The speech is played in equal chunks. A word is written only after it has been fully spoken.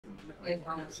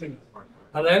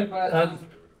Hello?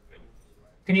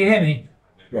 Can you hear me?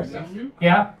 Yes.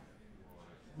 Yeah?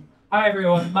 Hi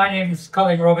everyone, my name is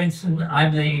Colin Robinson.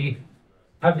 I'm the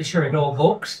publisher at All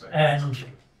Books and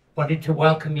wanted to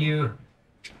welcome you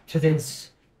to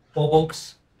this All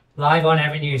Books Live on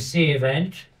Avenue C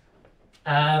event.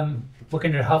 We're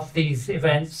going to have these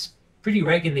events pretty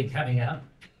regularly coming up.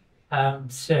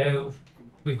 So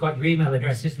we've got your email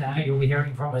addresses now, you'll be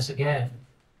hearing from us again.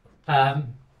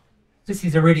 This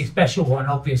is a really special one,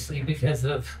 obviously, because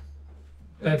of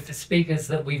both the speakers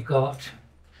that we've got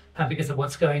and because of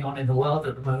what's going on in the world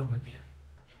at the moment.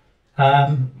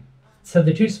 So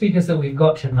the two speakers that we've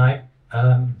got tonight,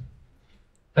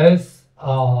 both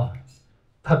are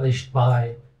published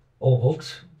by All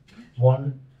Books.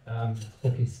 One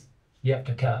book is yet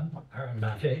to come, Aaron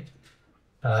Maté.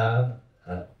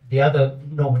 The other,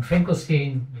 Norman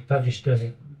Finkelstein, we published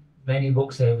many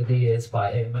books over the years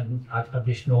by him, and I've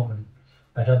published Norman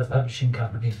at other publishing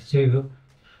companies too.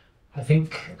 I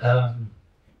think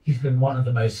he's been one of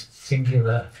the most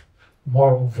singular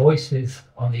moral voices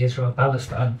on the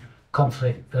Israel-Palestine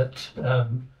conflict that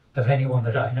of anyone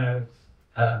that I know.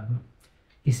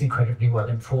 He's incredibly well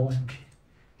informed.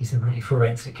 He's a really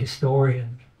forensic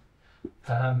historian.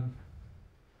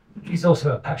 He's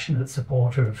also a passionate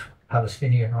supporter of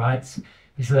Palestinian rights.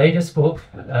 His latest book,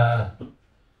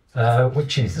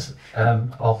 which is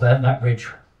I'll burn that bridge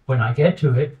when I get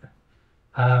to it,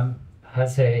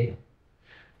 has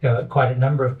quite a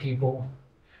number of people: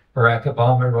 Barack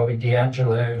Obama, Robbie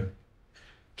DiAngelo,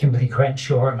 Kimberly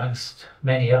Crenshaw, amongst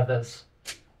many others.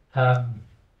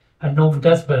 And Norman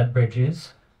does burn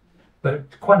bridges,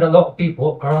 but quite a lot of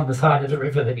people are on the side of the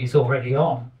river that he's already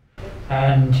on.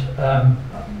 And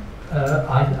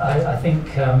I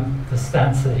think the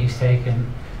stance that he's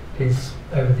taken is,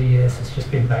 over the years, has just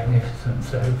been magnificent.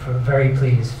 So we're very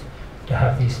pleased to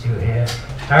have these two here.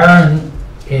 Aaron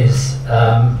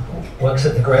works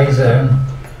at the Grayzone,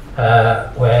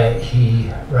 where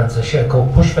he runs a show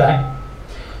called Pushback,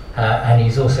 and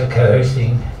he's also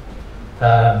co-hosting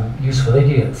Useful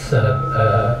Idiots,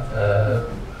 a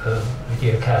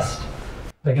videocast.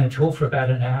 They're going to talk for about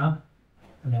an hour,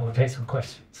 and then we'll take some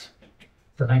questions.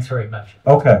 So thanks very much.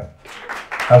 Okay.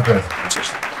 How's this?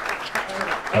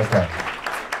 Okay.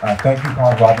 Thank you,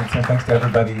 Colin Robinson. Thanks to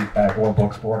everybody at All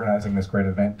Books for organizing this great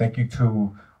event. Thank you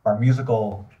to our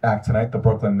musical act tonight, the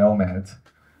Brooklyn Nomads.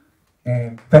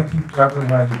 And thank you to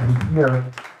everyone who's here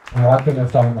and watching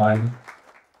us online.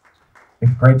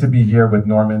 It's great to be here with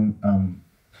Norman.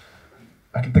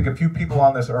 I can think of few people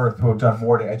on this earth who have done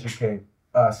more to educate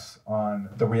us on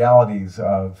the realities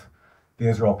of the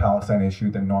Israel-Palestine issue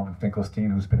than Norman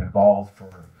Finkelstein, who's been involved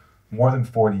for more than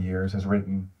 40 years, has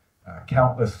written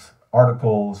countless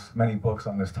articles, many books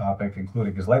on this topic,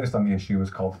 including his latest on the issue is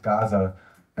called Gaza,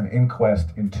 an inquest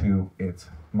into its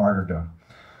martyrdom.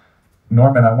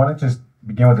 Norman, I want to just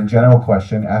begin with a general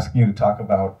question, asking you to talk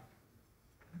about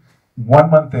 1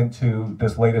 month into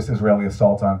this latest Israeli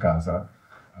assault on Gaza.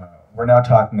 We're now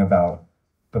talking about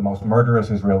the most murderous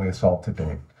Israeli assault to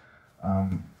date.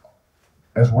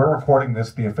 As we're recording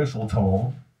this, the official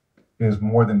toll is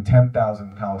more than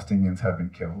 10,000 Palestinians have been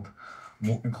killed,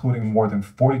 including more than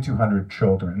 4,200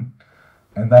 children.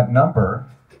 And that number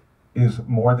is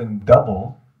more than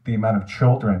double the amount of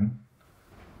children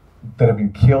that have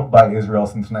been killed by Israel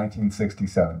since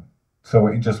 1967. So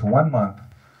in just 1 month,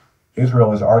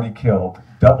 Israel has already killed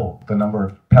double the number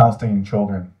of Palestinian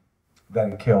children that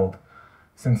it killed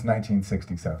since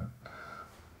 1967.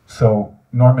 So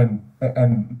Norman,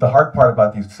 and the hard part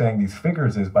about saying these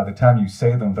figures is by the time you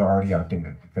say them, they're already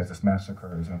outdated because this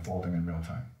massacre is unfolding in real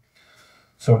time.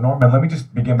 So Norman, let me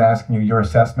just begin by asking you your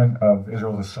assessment of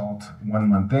Israel's assault 1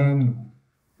 month in,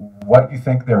 what you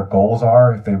think their goals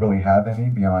are, if they really have any,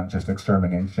 beyond just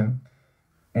extermination.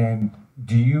 And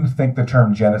do you think the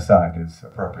term genocide is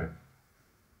appropriate?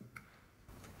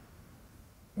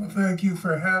 Well, thank you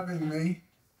for having me.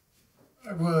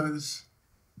 I was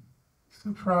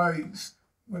surprised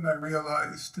when I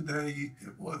realized today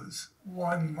it was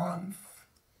 1 month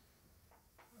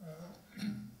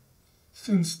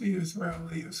since the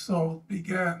Israeli assault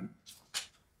began.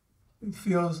 It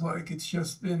feels like it's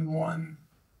just been one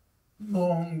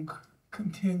long,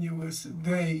 continuous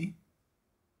day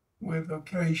with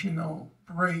occasional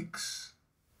breaks.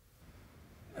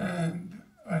 And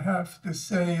I have to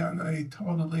say, on a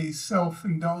totally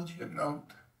self-indulgent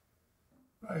note,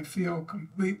 I feel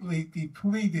completely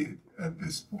depleted at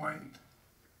this point.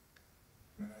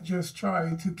 I just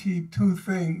try to keep two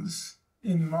things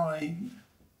in mind.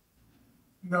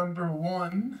 Number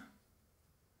one,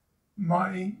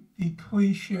 my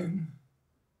depletion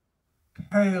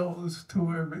pales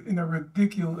in a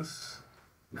ridiculous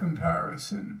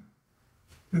comparison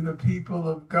to the people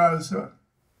of Gaza,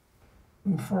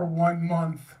 who for 1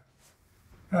 month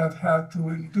have had to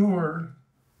endure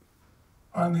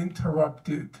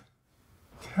uninterrupted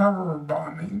terror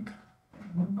bombing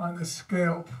on a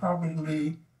scale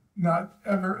probably not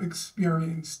ever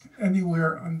experienced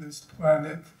anywhere on this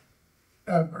planet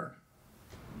ever.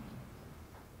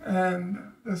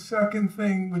 And the second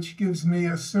thing which gives me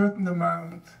a certain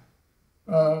amount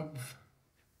of,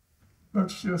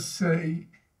 let's just say,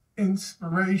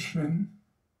 inspiration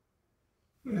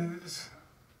is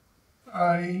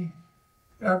I,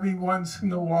 every once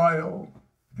in a while,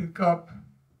 pick up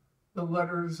the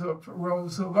letters of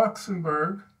Rosa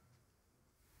Luxemburg,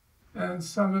 and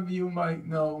some of you might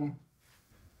know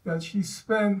that she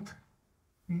spent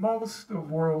most of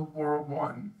World War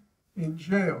I in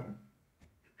jail.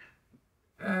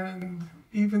 And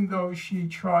even though she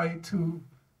tried to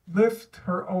lift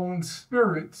her own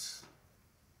spirits,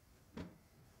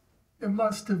 it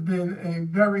must have been a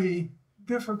very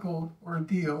difficult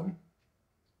ordeal,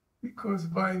 because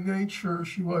by nature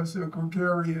she was a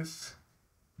gregarious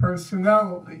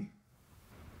personality.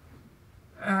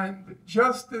 And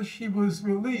just as she was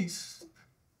released,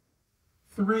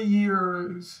 3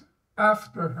 years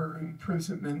after her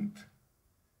imprisonment,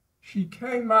 she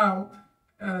came out,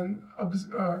 and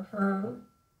her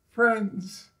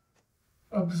friends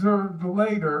observed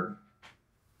later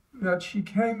that she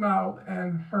came out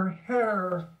and her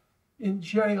hair in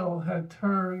jail had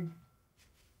turned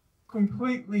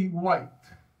completely white.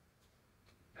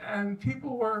 And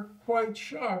people were quite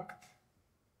shocked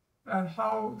at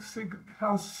how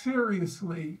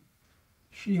seriously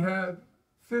she had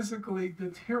physically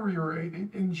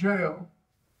deteriorated in jail.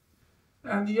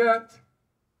 And yet,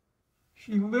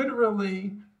 she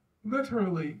literally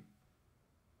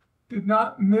did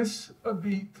not miss a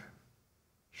beat.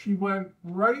 She went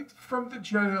right from the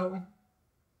jail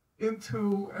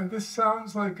into, and this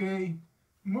sounds like a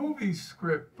movie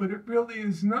script, but it really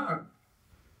is not.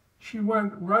 She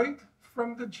went right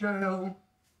from the jail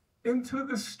into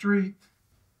the street,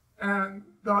 and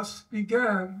thus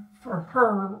began, for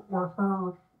her or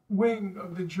her wing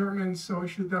of the German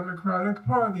Social Democratic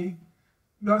Party,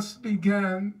 thus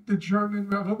began the German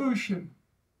Revolution.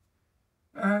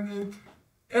 And it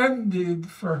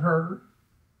ended for her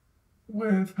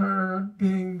with her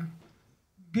being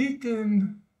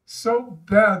beaten so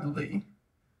badly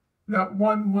that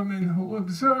one woman who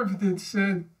observed it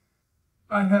said,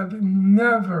 "I have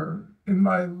never in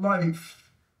my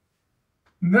life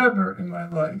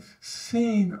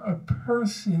seen a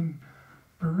person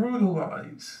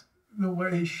brutalized the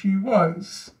way she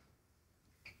was."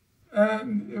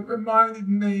 And it reminded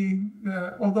me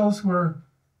that, well, those were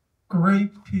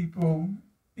great people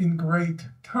in great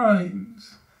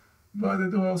times, but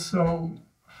it also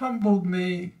humbled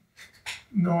me.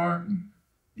 Norm,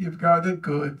 you've got it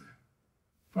good.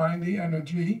 Find the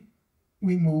energy.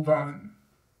 We move on.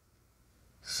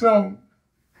 So,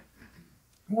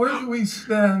 where do we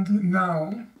stand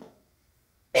now?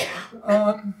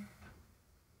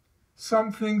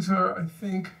 Some things are, I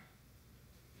think,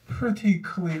 pretty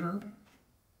clear.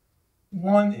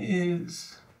 One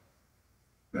is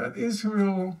that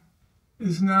Israel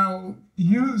is now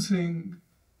using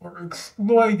or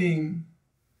exploiting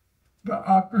the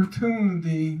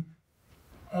opportunity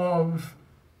of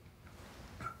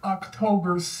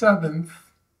October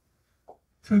 7th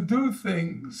to do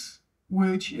things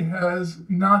which it has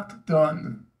not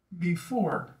done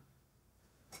before.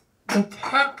 The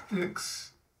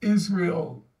tactics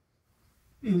Israel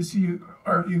is using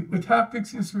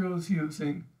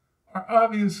are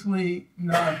obviously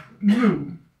not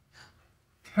new.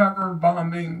 Terror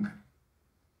bombing,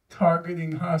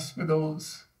 targeting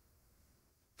hospitals,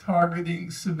 targeting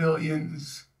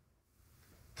civilians,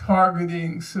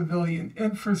 targeting civilian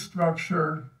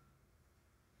infrastructure,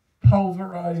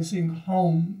 pulverizing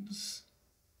homes.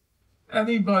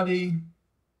 Anybody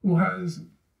who has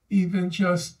even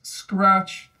just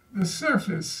scratched the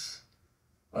surface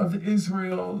of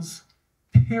Israel's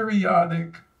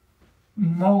periodic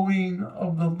mowing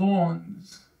of the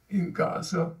lawns in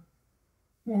Gaza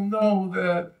will know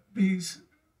that these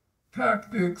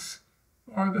tactics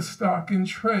are the stock in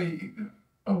trade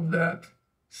of that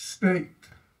state.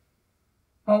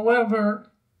 However,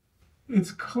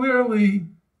 it's clearly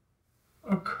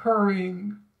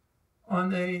occurring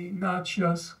on a not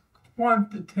just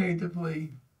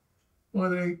quantitatively,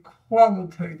 but a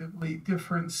qualitatively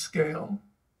different scale.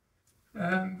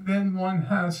 And then one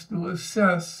has to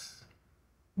assess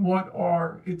what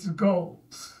are its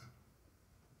goals.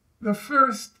 The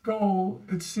first goal,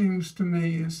 it seems to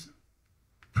me, is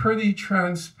pretty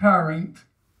transparent.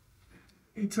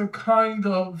 It's a kind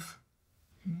of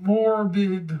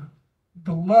morbid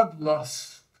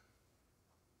bloodlust,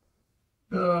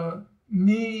 the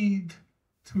need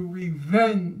to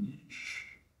revenge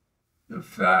the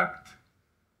fact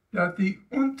that the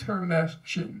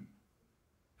Untermenschen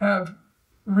have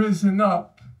risen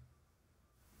up,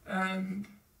 and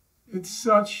it's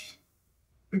such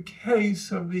the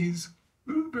case of these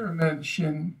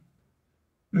Übermenschen,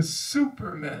 the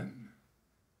supermen,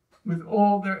 with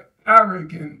all their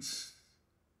arrogance,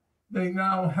 they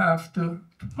now have to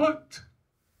put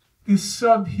the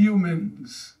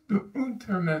subhumans, the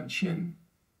Untermenschen,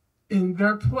 in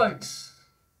their place.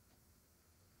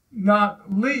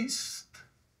 Not least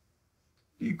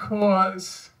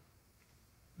because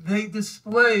they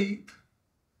displayed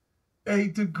a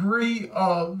degree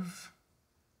of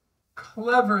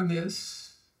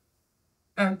cleverness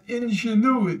and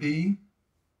ingenuity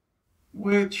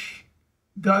which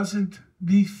doesn't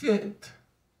befit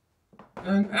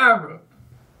an Arab.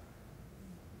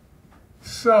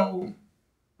 So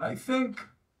I think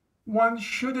one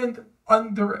shouldn't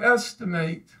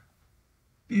underestimate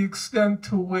the extent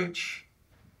to which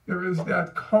there is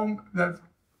that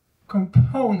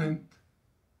component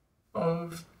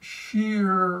of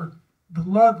sheer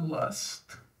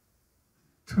bloodlust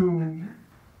to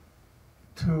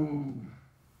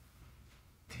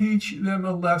teach them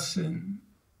a lesson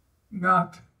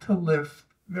not to lift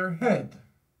their head.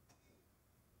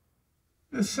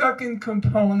 The second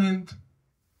component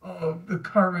of the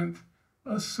current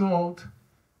assault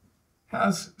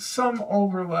has some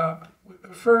overlap with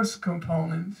the first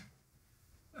component,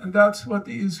 and that's what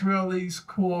the Israelis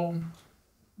call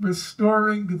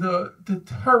restoring the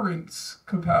deterrence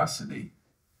capacity.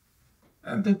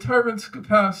 And deterrence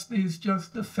capacity is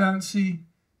just a fancy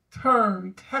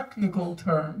term, technical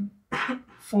term,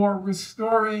 for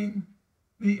restoring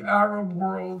the Arab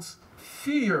world's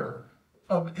fear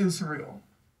of Israel,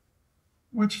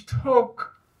 which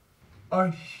took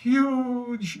a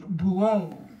huge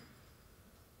blow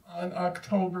on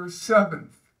October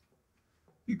 7th.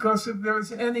 Because if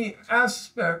there's any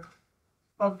aspect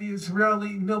of the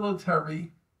Israeli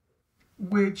military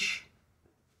which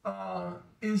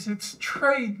is its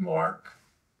trademark,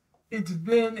 it's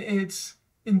been its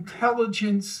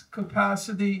intelligence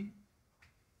capacity,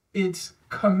 its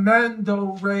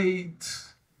commando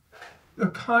raids, the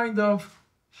kind of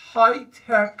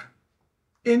high-tech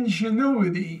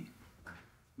ingenuity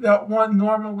that one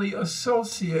normally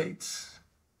associates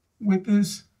with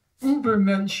this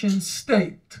Übermenschen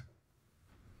state.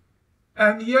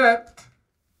 And yet,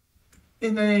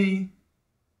 in a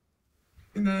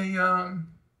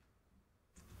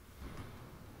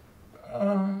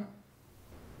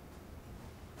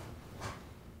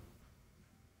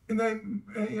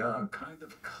kind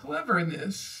of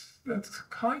cleverness that's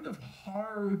kind of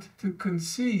hard to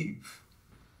conceive.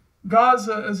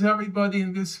 Gaza, as everybody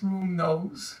in this room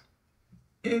knows,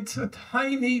 it's a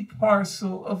tiny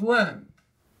parcel of land.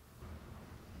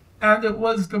 And it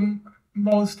was the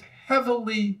most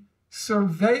heavily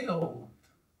surveilled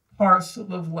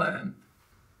parcel of land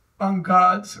on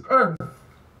God's earth.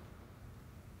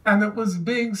 And it was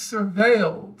being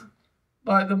surveilled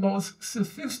by the most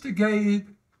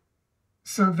sophisticated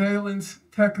surveillance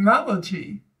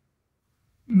technology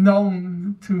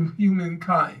known to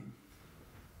humankind.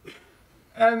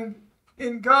 And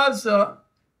in Gaza,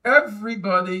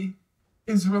 everybody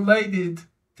is related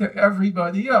to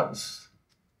everybody else.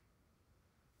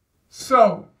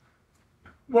 So,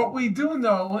 what we do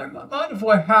know, and a lot of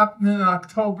what happened on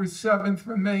October 7th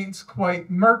remains quite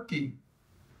murky,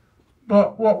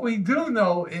 but what we do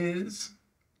know is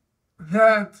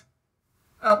that,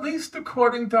 at least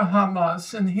according to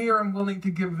Hamas, and here I'm willing to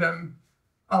give them,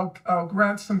 I'll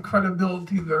grant some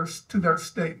credibility to their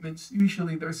statements.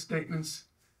 Usually their statements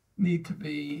need to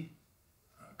be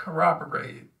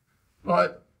corroborated.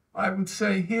 But I would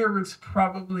say here it's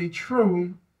probably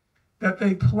true that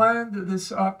they planned this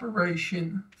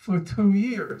operation for 2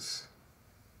 years.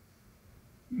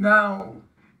 Now,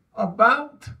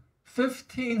 about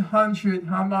 1,500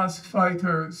 Hamas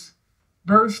fighters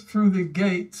burst through the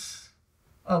gates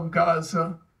of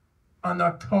Gaza on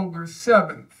October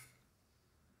 7th.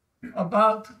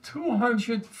 About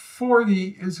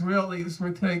 240 Israelis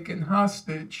were taken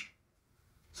hostage.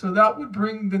 So that would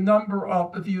bring the number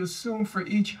up, if you assume for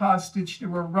each hostage there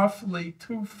were roughly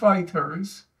 2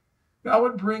 fighters, that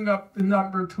would bring up the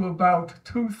number to about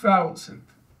 2,000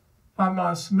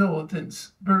 Hamas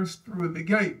militants burst through the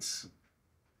gates.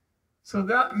 So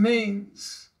that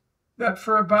means that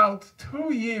for about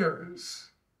 2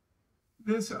 years,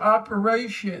 this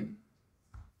operation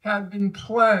had been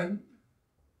planned.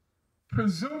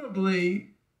 Presumably,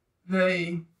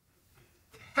 they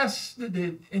tested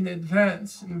it in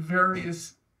advance in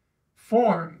various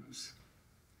forms.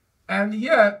 And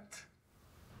yet,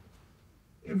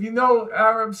 if you know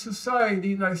Arab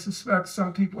society, and I suspect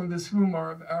some people in this room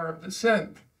are of Arab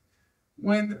descent,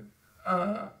 when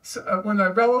a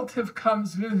relative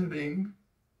comes visiting,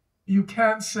 you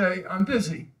can't say, I'm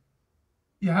busy.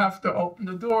 You have to open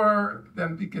the door,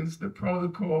 then begins the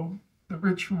protocol, the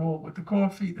ritual with the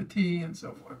coffee, the tea, and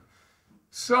so forth.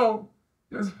 So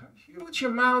there's a huge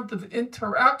amount of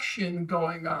interaction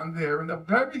going on there in a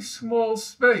very small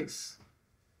space.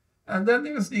 And then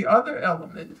there's the other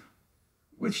element,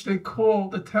 which they call,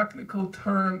 the technical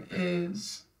term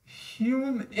is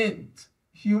human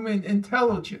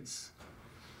intelligence.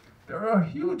 There are a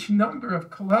huge number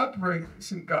of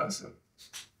collaborators in Gaza,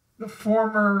 the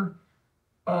former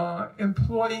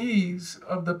employees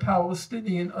of the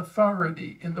Palestinian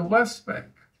Authority in the West Bank.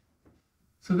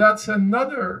 So that's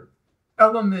another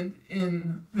element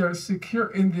in their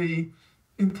in the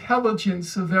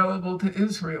intelligence available to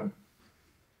Israel.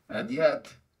 And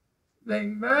yet they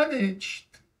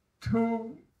managed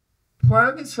to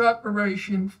plan this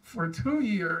operation for 2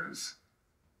 years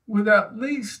with at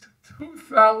least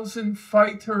 2,000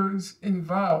 fighters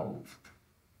involved.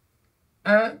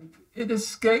 And it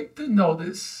escaped the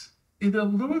notice. It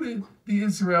eluded the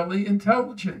Israeli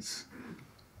intelligence.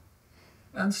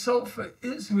 And so for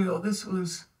Israel, this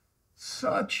was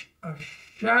such a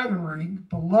shattering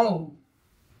blow.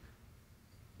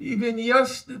 Even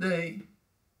yesterday,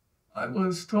 I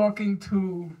was talking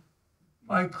to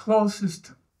my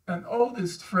closest and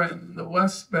oldest friend in the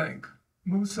West Bank,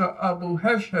 Musa Abu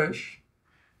Heshesh,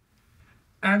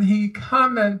 and he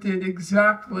commented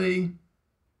exactly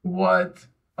what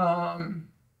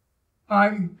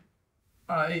I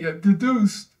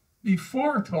deduced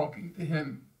before talking to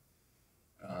him.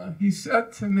 He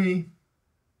said to me,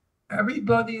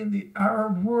 everybody in the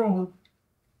Arab world,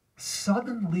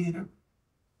 suddenly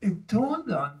it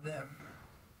dawned on them,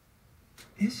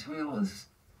 Israel is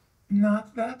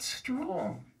not that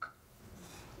strong.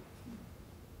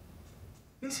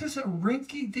 This is a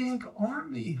rinky-dink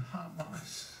army,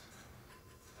 Hamas.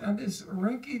 And this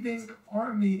rinky-dink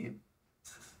army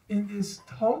in this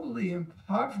totally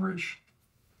impoverished,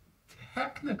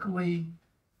 technically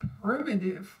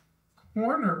primitive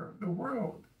corner of the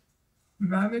world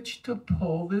managed to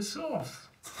pull this off.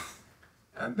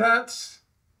 And that's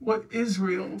what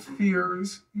Israel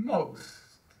fears most,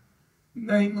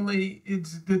 namely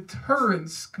its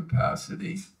deterrence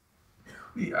capacity.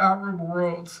 The Arab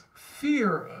world's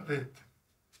fear of it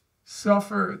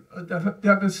suffered a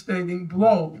devastating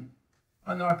blow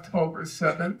on October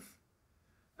 7th.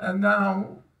 And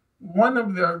now one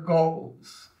of their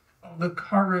goals of the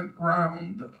current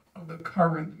round of the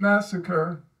current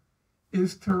massacre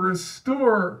is to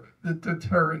restore the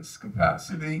deterrence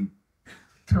capacity,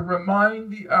 to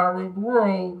remind the Arab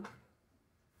world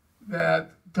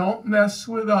that don't mess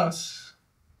with us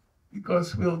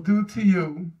because we'll do to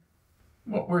you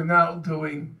what we're now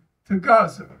doing to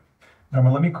Gaza.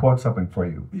 Norman, let me quote something for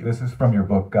you. This is from your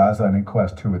book, Gaza, an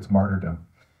Inquest to Its Martyrdom.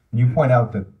 And you point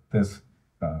out that this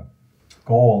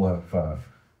goal of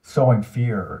sowing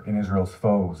fear in Israel's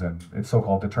foes and its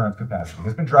so-called deterrence capacity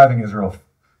has been driving Israel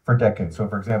for decades. So,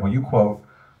 for example, you quote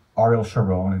Ariel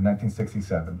Sharon in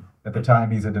 1967. At the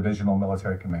time, he's a divisional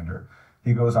military commander.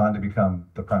 He goes on to become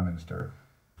the prime minister.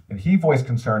 And he voiced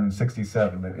concern in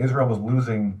 67 that Israel was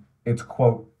losing its,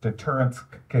 quote, deterrence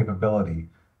capability,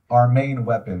 our main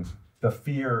weapon, the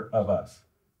fear of us.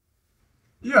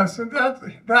 Yes, and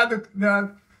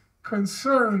that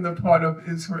concern on the part of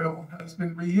Israel has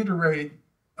been reiterated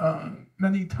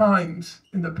many times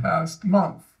in the past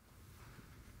month.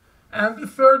 And the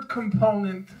third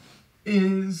component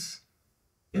is,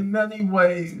 in many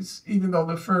ways, even though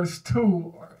the first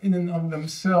two are in and of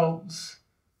themselves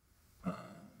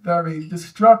very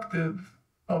destructive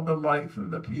of the life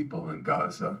of the people in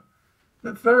Gaza,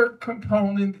 the third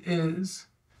component is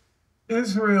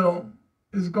Israel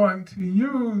is going to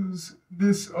use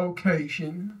this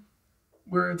occasion,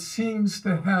 where it seems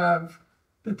to have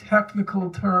the technical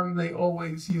term they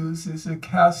always use is a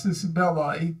casus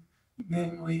belli,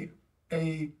 namely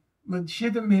a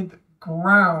legitimate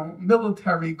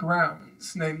military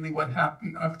grounds, namely what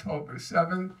happened October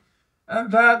 7th,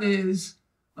 and that is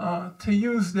to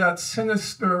use that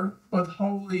sinister but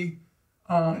wholly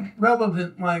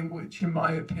relevant language, in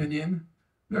my opinion.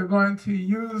 They're going to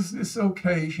use this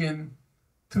occasion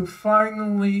to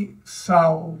finally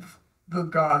solve the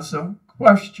Gaza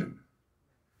question.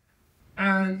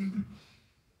 And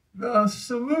the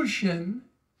solution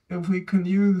if we can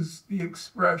use the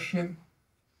expression,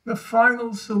 the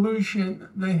final solution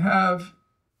they have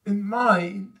in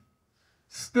mind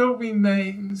still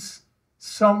remains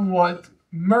somewhat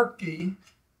murky,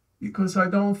 because I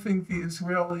don't think the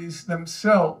Israelis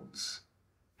themselves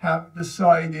have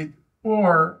decided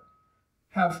or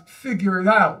have figured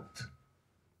out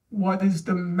what is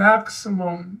the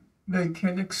maximum they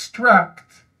can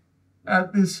extract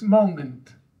at this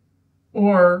moment,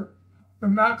 or the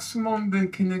maximum they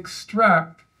can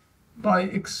extract by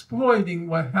exploiting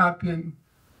what happened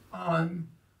on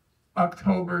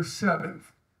October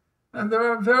 7th. And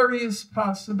there are various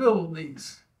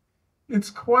possibilities. It's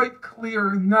quite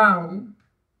clear now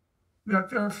that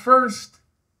their first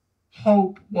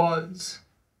hope was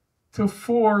to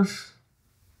force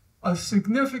a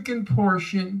significant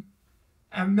portion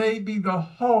and maybe the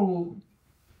whole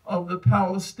of the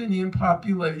Palestinian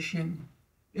population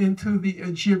into the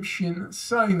Egyptian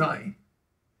Sinai.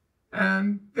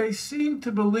 And they seemed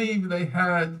to believe they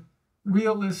had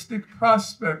realistic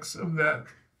prospects of that.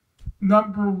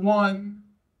 Number one,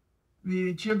 the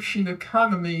Egyptian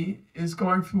economy is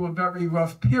going through a very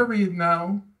rough period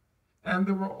now, and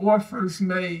there were offers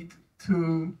made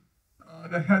to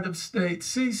the head of state,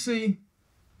 Sisi,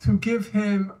 to give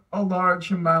him a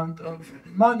large amount of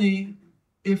money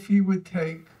if he would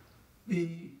take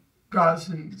the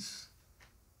Gazans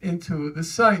into the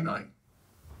Sinai.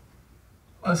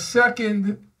 A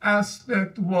second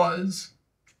aspect was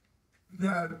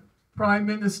that Prime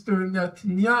Minister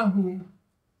Netanyahu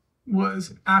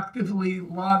was actively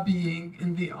lobbying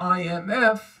in the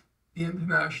IMF, the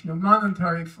International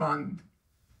Monetary Fund,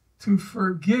 to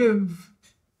forgive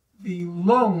the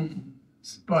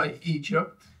loans by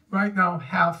Egypt. Right now,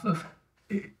 half of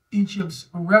Egypt's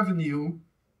revenue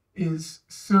is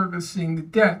servicing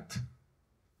debt.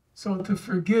 So to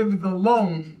forgive the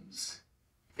loans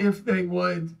if they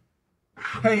would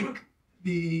take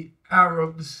the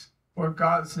Arabs or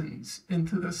Gazans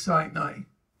into the Sinai.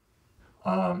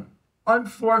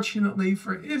 Unfortunately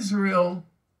for Israel,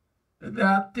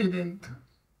 that didn't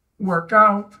work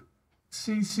out.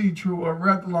 Sisi drew a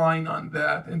red line on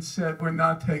that and said, we're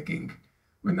not taking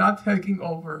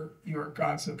over your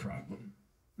Gaza problem.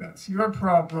 That's your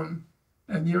problem,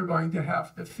 and you're going to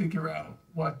have to figure out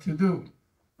what to do.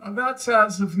 Now, that's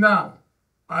as of now.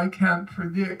 I can't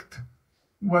predict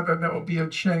whether there will be a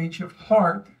change of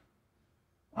heart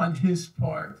on his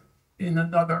part in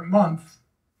another month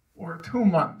or 2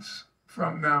 months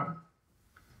from now.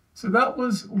 So that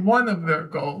was one of their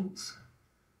goals.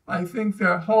 I think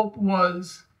their hope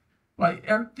was, by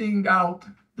emptying out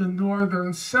the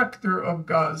northern sector of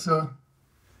Gaza,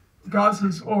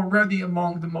 Gaza's already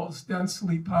among the most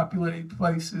densely populated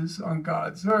places on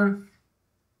God's earth,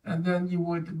 and then you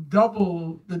would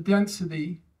double the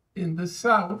density in the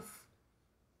south,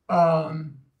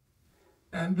 and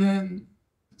then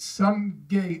some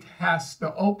gate has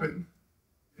to open.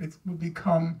 It would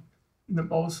become, in the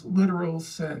most literal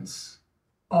sense,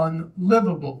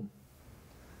 unlivable.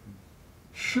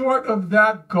 Short of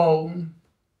that goal,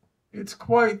 it's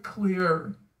quite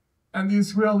clear, and the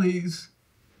Israelis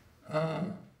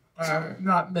are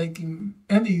not making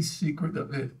any secret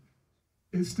of it,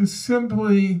 is to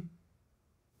simply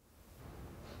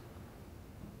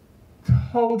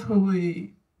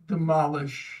totally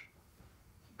demolish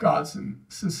Gazan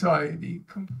society,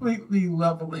 completely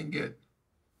leveling it,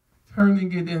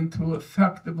 turning it into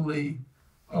effectively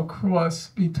a cross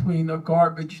between a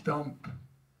garbage dump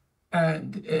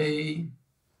and a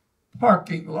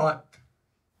parking lot.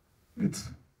 It's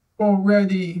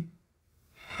already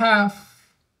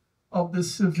half of the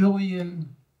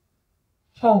civilian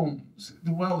homes,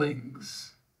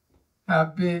 dwellings,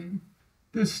 have been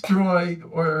destroyed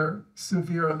or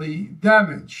severely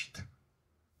damaged,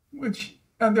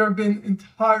 and there have been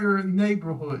entire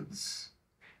neighborhoods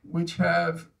which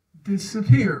have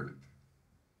disappeared.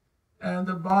 And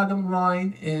the bottom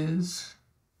line is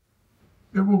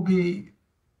there will be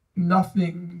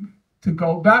nothing to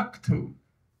go back to.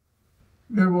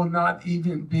 There will not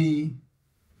even be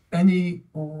any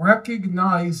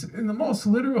in the most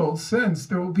literal sense,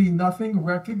 there will be nothing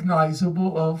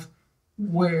recognizable of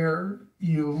where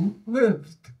you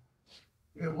lived.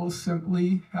 It will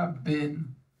simply have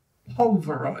been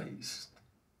pulverized.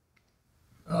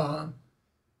 And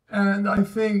I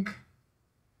think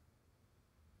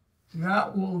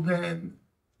that will then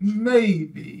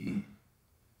maybe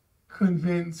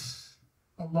convince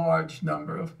a large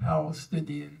number of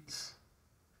Palestinians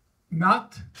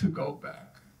not to go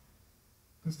back,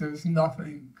 because there's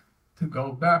nothing to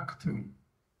go back to.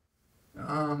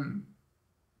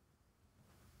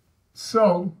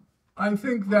 So I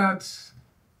think that's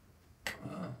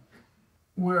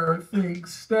where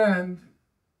things stand,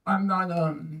 I'm not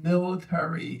a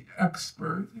military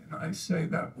expert, and I say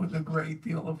that with a great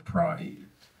deal of pride.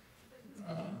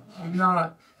 I'm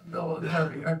not a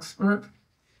military expert.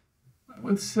 I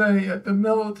would say at the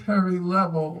military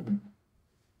level,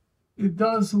 it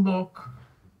does look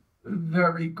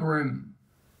very grim.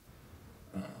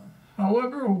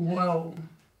 However well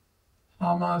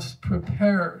Hamas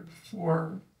prepared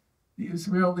for the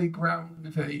Israeli ground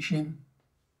invasion,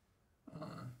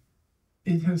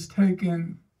 it has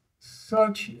taken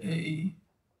such a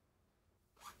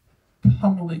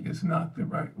pummeling is not the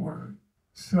right word,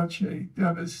 such a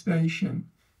devastation.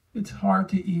 It's hard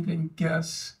to even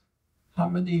guess how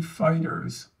many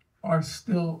fighters are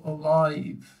still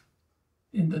alive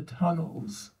in the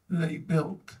tunnels they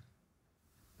built.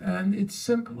 And it's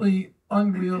simply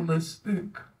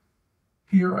unrealistic.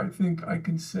 Here, I think I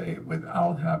can say it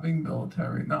without having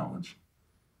military knowledge.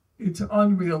 It's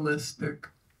unrealistic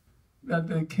that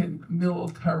they can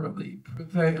militarily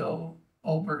prevail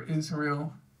over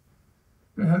Israel.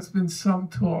 There has been some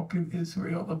talk in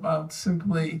Israel about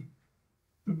simply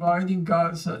dividing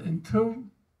Gaza in two,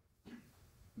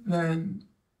 then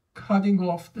cutting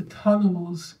off the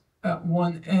tunnels at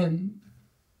one end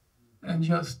and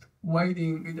just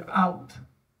waiting it out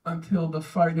until the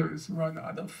fighters run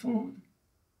out of food,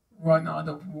 run out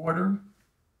of water,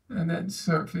 and then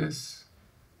surface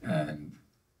and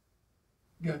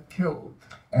get killed.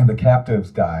 And the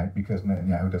captives die because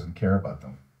Netanyahu doesn't care about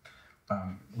them.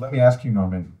 Let me ask you,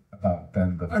 Norman, about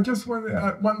then the... I just want to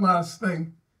add one last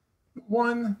thing.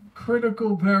 One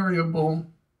critical variable,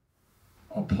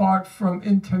 apart from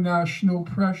international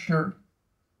pressure,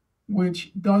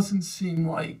 which doesn't seem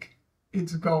like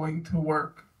it's going to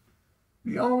work.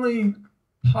 The only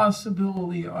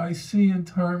possibility I see in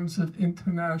terms of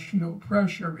international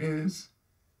pressure is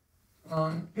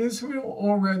Israel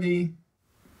already,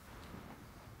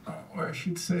 or I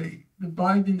should say, the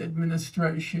Biden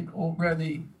administration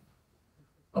already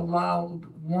allowed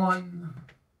one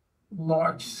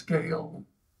large-scale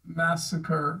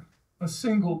massacre, a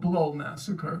single-blow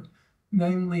massacre,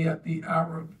 namely at the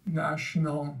Arab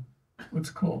National,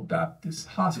 what's called Baptist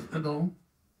Hospital.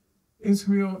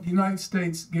 Israel, the United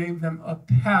States gave them a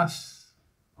pass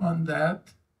on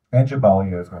that. And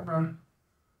Jabalia as well.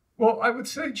 Well, I would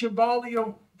say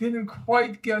Jabalia didn't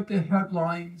quite get the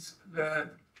headlines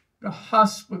that the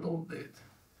hospital did.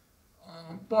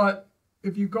 But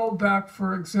if you go back,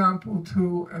 for example,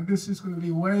 to, and this is going to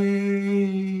be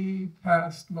way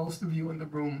past most of you in the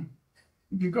room,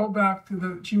 if you go back to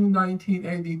the June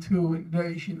 1982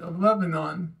 invasion of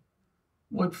Lebanon,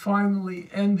 what finally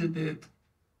ended it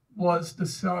was the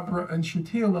Sabra and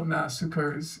Shatila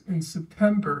massacres in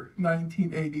September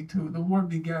 1982. The war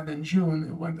began in June.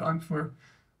 It went on for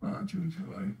June,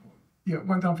 July. Yeah, it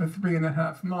went on for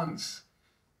 3.5 months.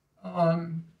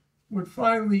 What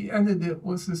finally ended it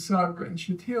was the Sabra and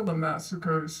Shatila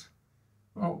massacres,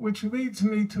 which leads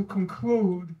me to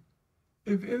conclude,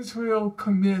 if Israel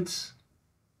commits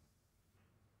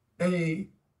a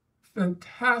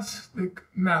fantastic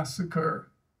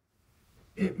massacre,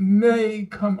 it may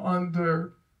come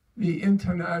under the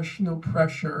international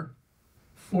pressure,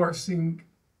 forcing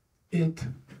it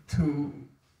to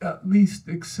at least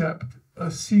accept a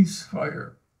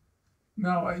ceasefire.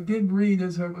 Now, I did read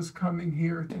as I was coming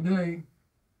here today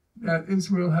that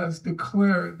Israel has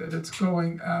declared that it's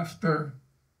going after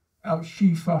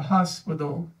Al-Shifa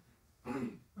Hospital.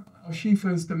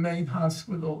 Al-Shifa is the main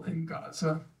hospital in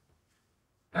Gaza.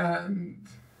 And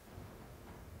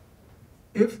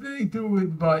if they do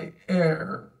it by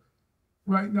air,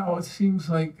 right now it seems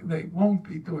like they won't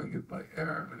be doing it by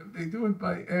air, but if they do it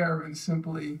by air and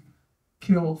simply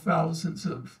kill thousands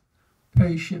of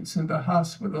patients in the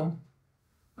hospital,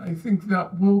 I think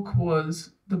that will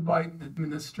cause the Biden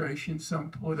administration some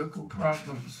political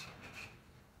problems.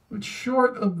 But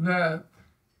short of that,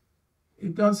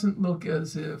 it doesn't look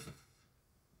as if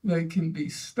they can be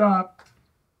stopped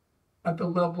at the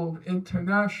level of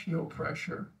international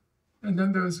pressure. And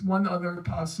then there's one other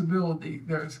possibility.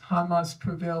 There's Hamas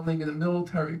prevailing in a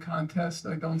military contest.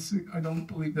 I don't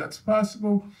believe that's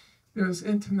possible. There's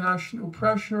international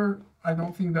pressure. I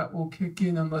don't think that will kick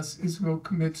in unless Israel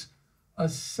commits a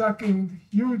second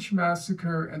huge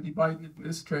massacre and the Biden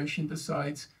administration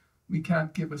decides we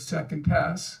can't give a second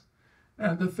pass.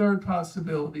 And the third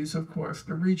possibility is, of course,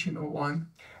 the regional one.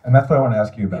 And that's what I want to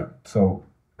ask you about. Yeah. So,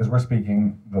 as we're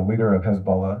speaking, the leader of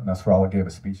Hezbollah, Nasrallah, gave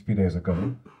a speech a few days ago.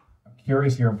 I'm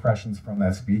curious your impressions from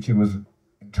that speech. It was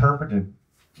interpreted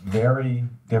very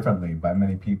differently by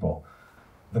many people.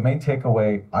 The main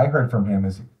takeaway I heard from him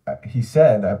is he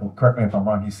said, correct me if I'm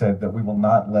wrong, he said that we will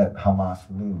not let Hamas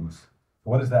lose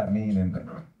What does that mean, and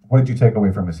what did you take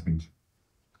away from his speech?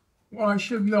 Well, I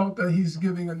should note that he's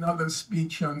giving another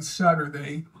speech on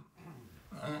Saturday,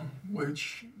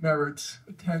 which merits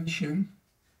attention.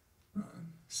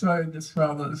 So this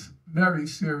fellow's very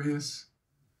serious,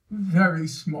 very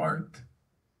smart,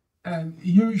 and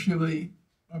usually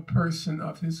a person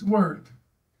of his word.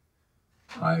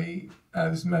 I,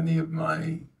 as many of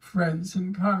my friends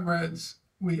and comrades,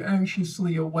 we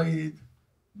anxiously awaited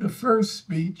the first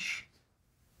speech,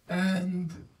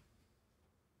 and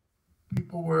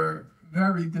people were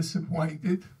very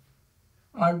disappointed.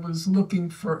 I was looking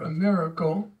for a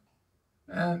miracle,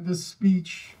 and the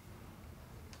speech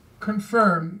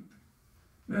confirmed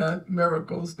that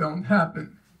miracles don't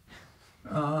happen.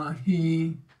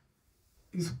 He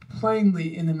is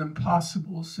plainly in an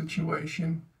impossible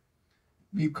situation,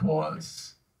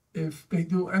 because if they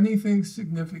do anything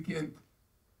significant,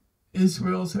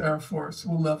 Israel's Air Force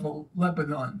will level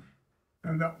Lebanon,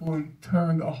 and that will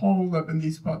turn the whole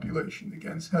Lebanese population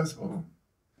against Hezbollah.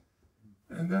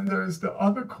 And then there's the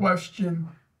other question,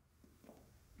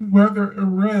 whether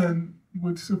Iran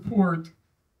would support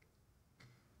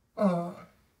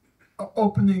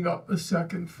opening up a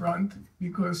second front,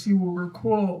 because you will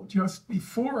recall just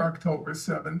before October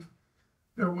 7th,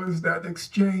 there was that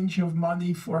exchange of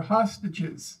money for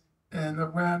hostages, and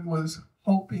Iran was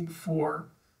hoping for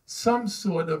some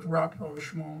sort of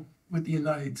rapprochement with the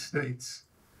United States.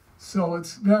 So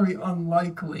it's very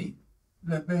unlikely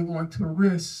that they want to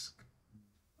risk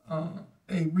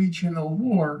a regional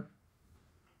war.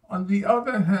 On the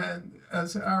other hand,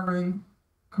 as Aaron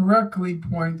correctly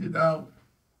pointed out,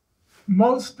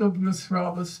 most of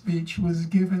Nasrallah's speech was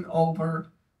given over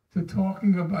to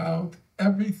talking about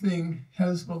everything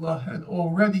Hezbollah had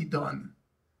already done.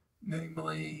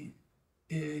 Namely,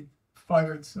 it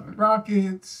fired some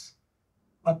rockets,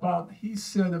 he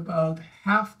said about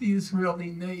half the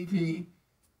Israeli Navy,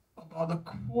 about a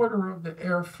quarter of the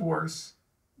Air Force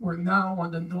were now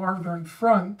on the northern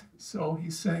front. So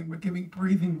he's saying we're giving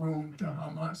breathing room to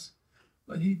Hamas.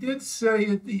 But he did say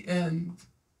at the end,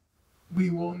 we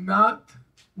will not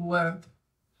let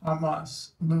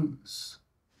Hamas lose.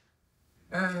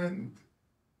 And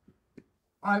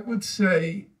I would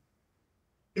say,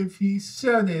 if he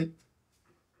said it,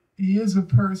 he is a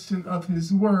person of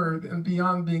his word, and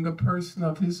beyond being a person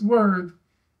of his word,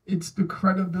 it's the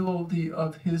credibility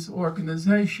of his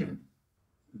organization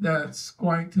that's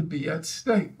going to be at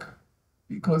stake,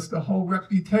 because the whole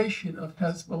reputation of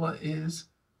Hezbollah is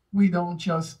we don't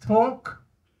just talk,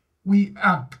 we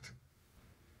act.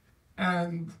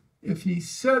 And if he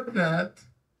said that,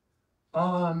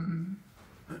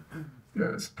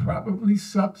 there's probably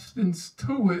substance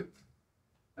to it.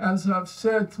 As I've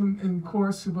said in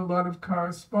course of a lot of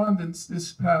correspondence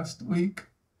this past week,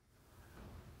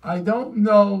 I don't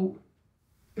know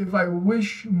if I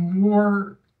wish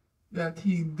more that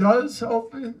he does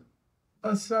open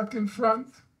a second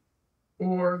front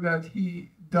or that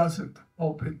he doesn't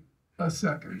open a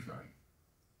second front.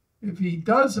 If he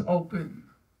does open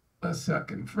a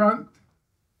second front,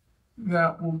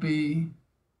 that will be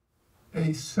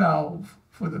a salve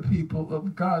for the people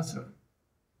of Gaza.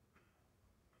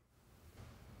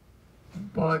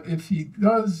 But if he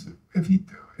doesn't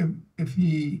open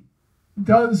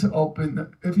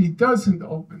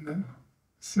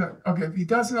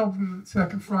the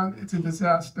second front, it's a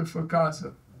disaster for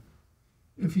Gaza.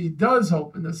 If he does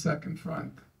open the second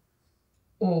front,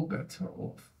 all bets are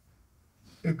off.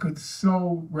 It could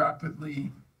so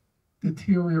rapidly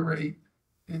deteriorate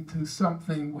into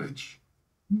something which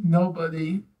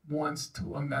nobody wants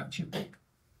to imagine.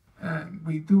 And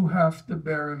we do have to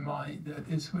bear in mind that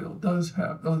Israel does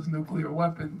have those nuclear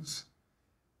weapons.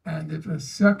 And if a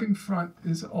second front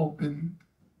is open,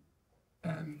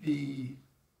 and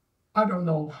I don't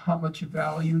know how much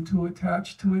value to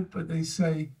attach to it, but they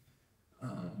say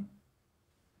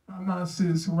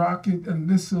Hamas's rocket and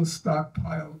missile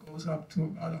stockpile goes up to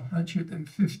about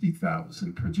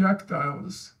 150,000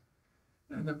 projectiles.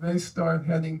 And if they start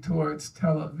heading towards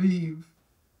Tel Aviv,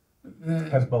 then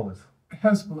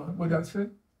Hezbollah, what did I say?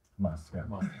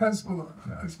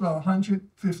 Hezbollah, it's about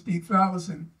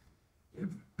 150,000. If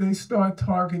they start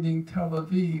targeting Tel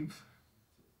Aviv,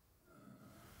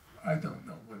 I don't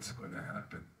know what's going to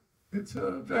happen. It's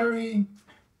a very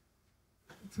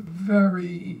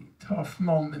tough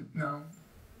moment now.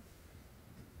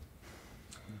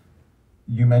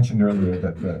 You mentioned earlier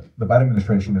that the Biden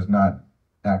administration has not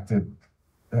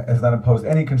imposed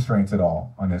any constraints at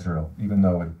all on Israel, even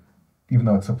though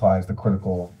it supplies the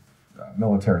critical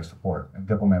military support and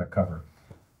diplomatic cover.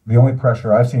 The only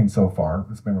pressure I've seen so far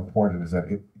that's been reported is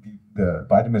that the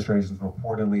Biden administration has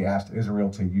reportedly asked Israel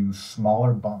to use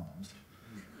smaller bombs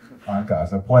on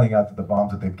Gaza, pointing out that the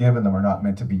bombs that they've given them are not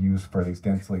meant to be used for these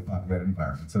densely populated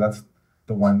environments. So that's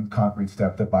the one concrete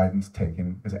step that Biden's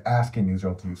taken, is asking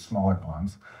Israel to use smaller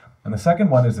bombs. And the second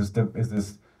one is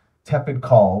this tepid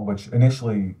call, which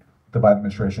initially the Biden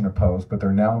administration opposed, but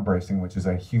they're now embracing, which is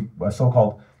a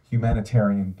so-called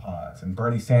humanitarian pause. And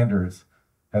Bernie Sanders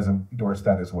has endorsed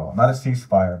that as well. Not a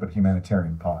ceasefire, but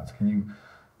humanitarian pause. Can you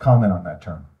comment on that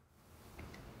term?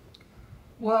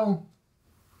 Well,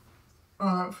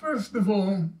 first of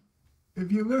all,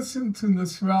 if you listen to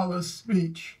Nasrallah's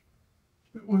speech,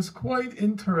 it was quite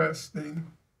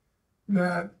interesting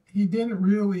that he didn't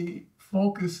really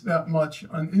focus that much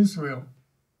on Israel.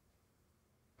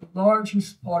 The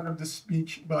largest part of the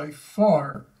speech by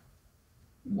far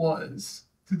was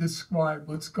to describe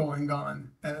what's going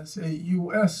on as a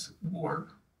U.S. war.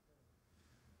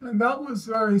 And that was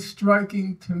very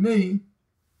striking to me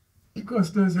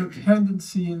because there's a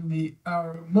tendency in the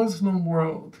Arab Muslim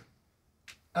world,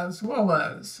 as well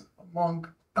as among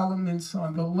elements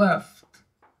on the left,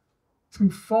 to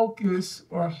focus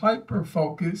or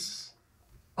hyper-focus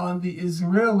on the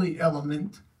Israeli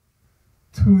element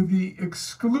to the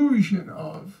exclusion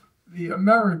of the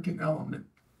American element.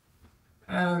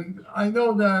 And I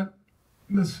know that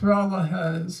Nasrallah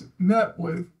has met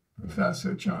with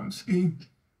Professor Chomsky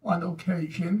on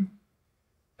occasion,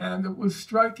 and it was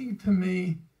striking to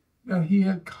me that he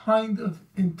had kind of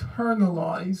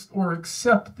internalized or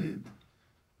accepted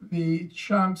the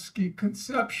Chomsky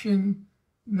conception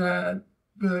that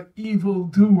the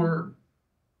evildoer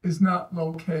is not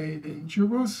located in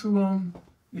Jerusalem,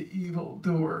 the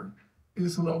evildoer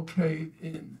is located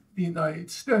in the United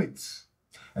States.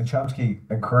 And Chomsky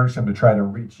encouraged him to try to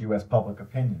reach U.S. public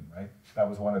opinion, right? That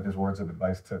was one of his words of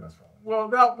advice to Nasrallah. Well,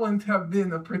 that wouldn't have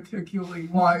been a particularly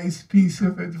wise piece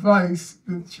of advice.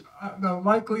 The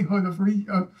likelihood of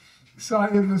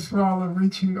Syed Nasrallah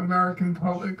reaching American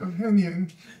public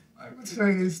opinion, I would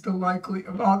say, is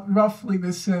about roughly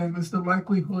the same as the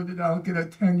likelihood that I'll get a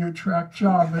tenure-track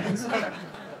job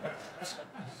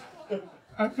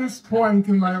at this point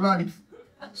in my life.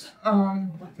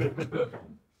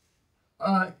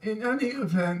 In any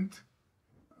event,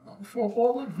 for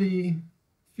all of the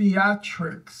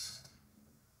theatrics,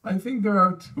 I think there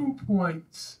are 2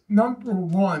 points. Number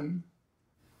one,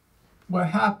 what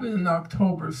happened on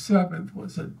October 7th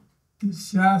was a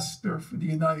disaster for the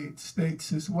United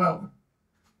States as well.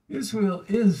 Israel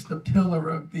is the pillar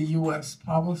of the U.S.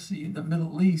 policy in the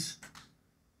Middle East.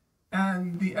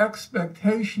 And the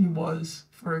expectation was,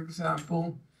 for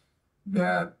example,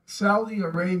 that Saudi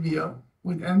Arabia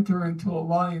would enter into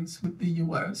alliance with the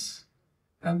U.S.,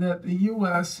 and that the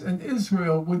U.S. and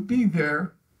Israel would be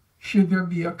there should there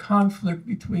be a conflict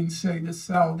between, say, the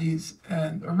Saudis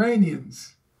and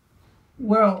Iranians.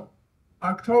 Well,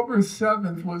 October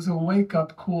 7th was a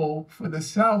wake-up call for the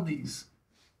Saudis,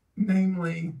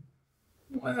 namely,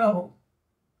 well,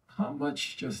 how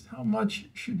much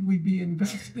should we be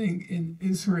investing in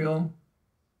Israel,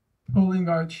 pulling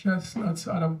our chestnuts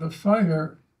out of the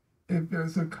fire if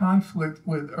there's a conflict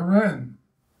with Iran?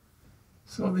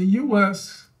 So the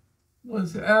U.S.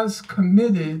 was as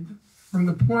committed from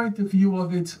the point of view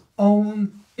of its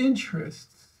own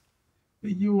interests.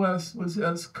 The U.S. was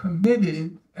as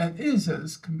committed and is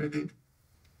as committed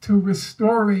to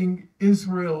restoring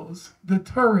Israel's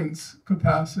deterrence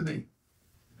capacity.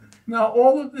 Now,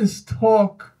 all of this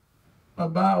talk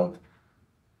about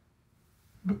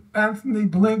Anthony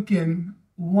Blinken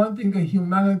wanting a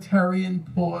humanitarian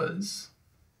pause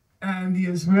and the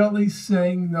Israelis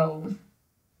saying no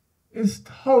is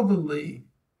totally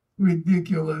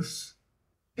ridiculous.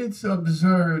 It's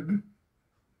absurd.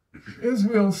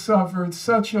 Israel suffered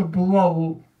such a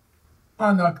blow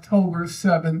on October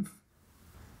 7th.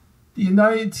 The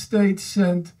United States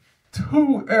sent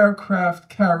 2 aircraft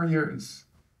carriers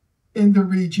in the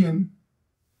region.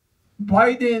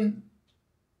 Biden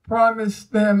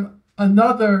promised them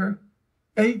another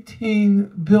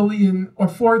 $18 billion or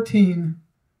 $14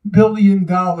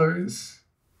 billion.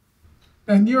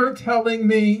 And you're telling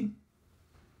me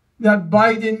that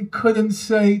Biden couldn't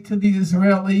say to the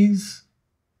Israelis,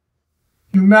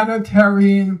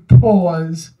 humanitarian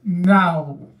pause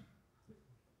now.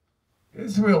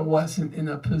 Israel wasn't in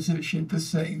a position to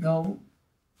say no.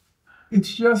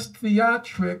 It's just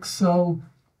theatrics, so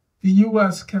the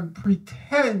U.S. can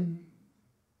pretend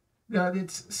that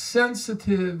it's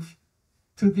sensitive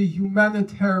to the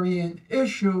humanitarian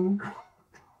issue,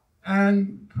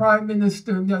 and Prime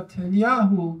Minister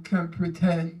Netanyahu can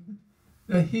pretend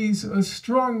that he's a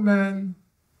strong man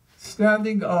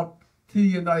standing up to the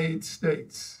United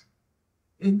States.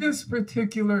 in this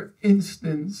particular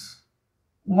instance,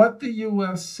 what the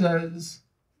US says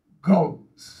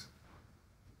goes.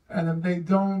 And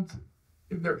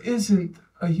if there isn't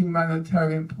a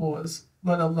humanitarian pause,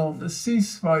 let alone a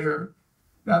ceasefire,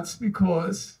 that's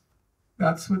because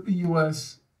that's what the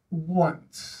US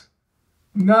wants.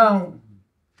 Now,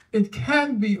 it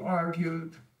can be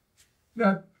argued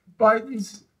that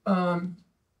Biden's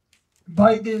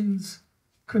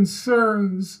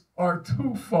concerns are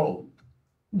twofold.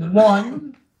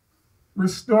 One,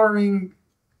 restoring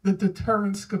the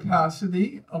deterrence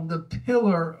capacity of the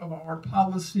pillar of our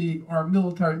policy, our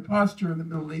military posture in the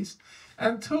Middle East.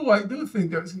 And two, I do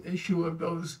think there's an issue of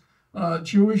those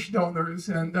Jewish donors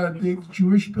and the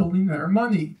Jewish billionaire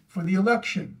money for the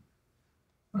election.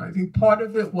 I think part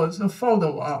of it was a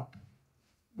photo op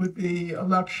with the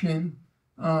election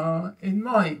in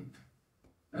mind.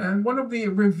 And one of the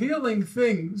revealing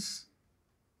things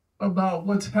about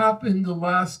what's happened the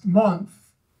last month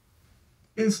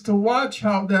is to watch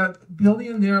how that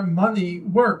billionaire money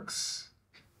works.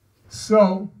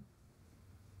 So,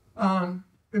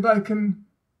 if I can,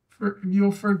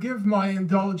 you'll forgive my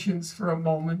indulgence for a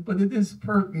moment, but it is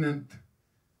pertinent.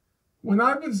 When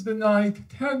I was denied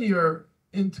tenure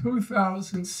in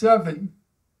 2007,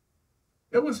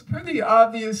 it was pretty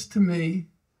obvious to me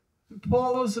that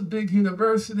Paulo's a big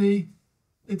university.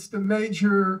 It's the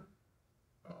major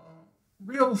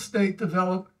real estate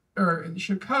developer in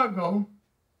Chicago.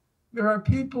 There are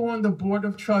people on the board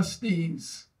of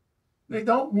trustees. They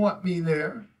don't want me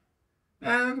there.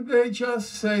 And they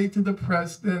just say to the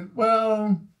president,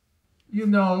 well, you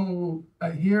know,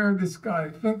 I hear this guy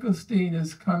Finkelstein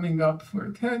is coming up for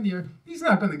tenure. He's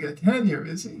not going to get tenure,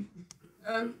 is he?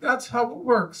 And that's how it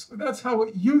works. That's how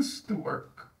it used to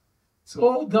work. It's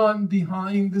all done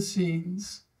behind the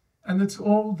scenes, and it's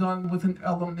all done with an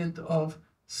element of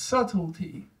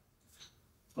subtlety.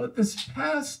 But this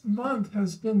past month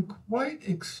has been quite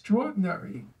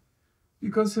extraordinary,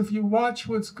 because if you watch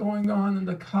what's going on in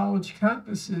the college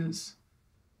campuses,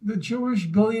 the Jewish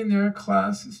billionaire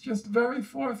class is just very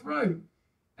forthright.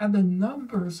 And the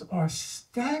numbers are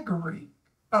staggering,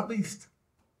 at least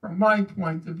from my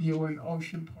point of view in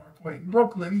Ocean Parkway in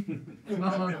Brooklyn.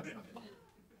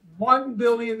 One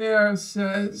billionaire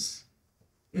says,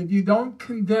 if you don't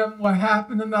condemn what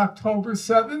happened on October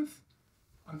 7th,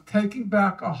 I'm taking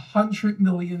back $100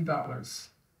 million.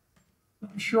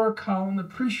 I'm sure Colin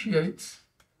appreciates,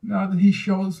 now that he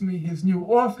shows me his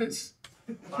new office,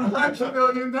 $100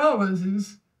 million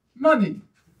is money.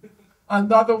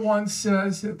 Another one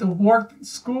says at the Wharton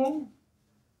School,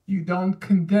 you don't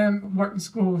condemn, Wharton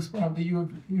School is from the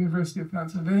University of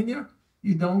Pennsylvania,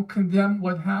 you don't condemn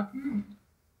what happened,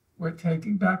 we're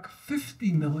taking back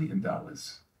 $50 million.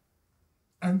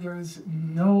 And there is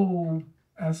no,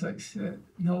 as I said,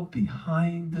 no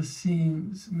behind the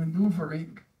scenes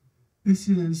maneuvering. This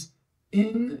is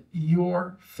in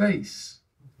your face.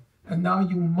 And now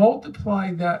you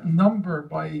multiply that number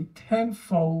by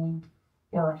 10-fold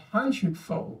or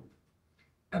 100-fold.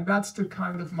 And that's the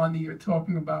kind of money you're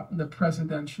talking about in the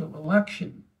presidential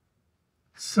election.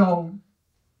 So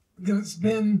there's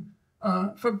been,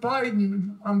 for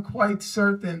Biden, I'm quite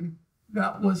certain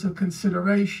that was a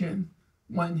consideration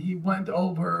when he went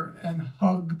over and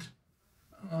hugged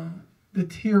the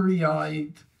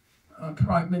teary-eyed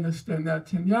Prime Minister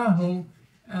Netanyahu,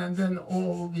 and then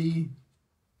all the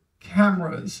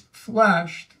cameras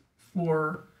flashed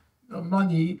for the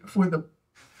money for the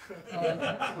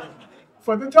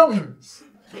donors,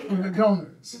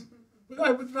 But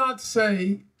I would not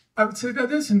say. I would say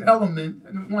that is an element,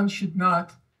 and one should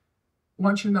not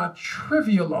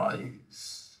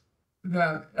trivialize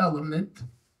that element,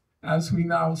 as we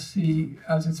now see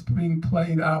as it's being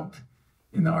played out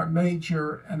in our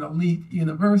major and elite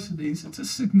universities. It's a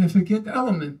significant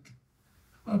element.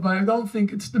 But I don't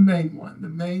think it's the main one. The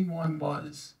main one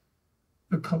was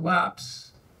the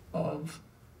collapse of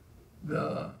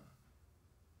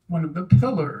one of the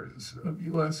pillars of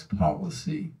U.S.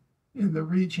 policy in the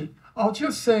region. I'll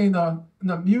just say in an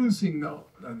amusing note,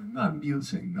 not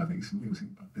amusing, nothing's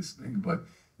amusing about this thing, but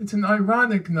it's an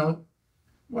ironic note.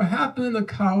 What happened in the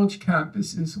college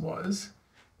campuses was,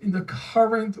 in the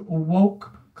current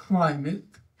woke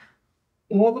climate,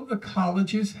 all of the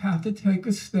colleges had to take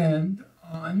a stand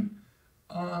on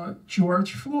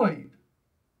George Floyd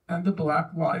and the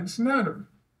Black Lives Matter.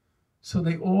 So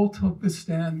they all took the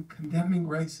stand condemning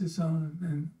racism,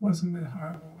 and wasn't it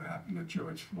horrible what happened to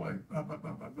George Floyd, blah, blah,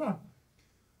 blah, blah, blah.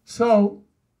 So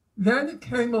then it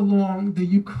came along the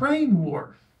Ukraine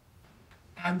war,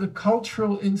 and the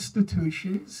cultural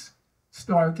institutions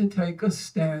started to take a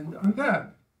stand on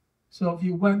that. So if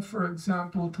you went, for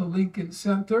example, to Lincoln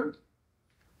Center,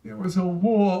 there was a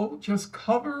wall just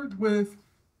covered with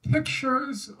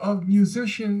pictures of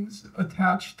musicians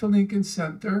attached to Lincoln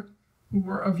Center who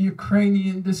were of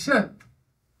Ukrainian descent.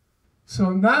 So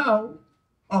now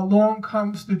along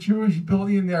comes the Jewish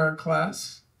billionaire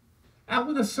class, and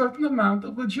with a certain amount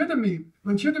of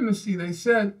legitimacy, they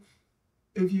said,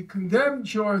 if you condemn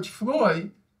George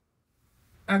Floyd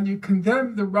and you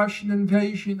condemn the Russian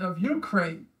invasion of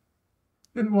Ukraine,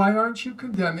 then why aren't you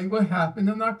condemning what happened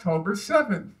on October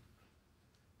 7th?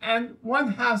 And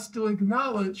one has to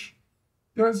acknowledge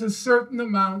there's a certain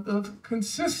amount of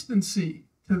consistency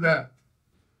to that.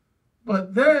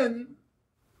 But then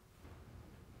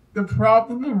the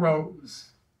problem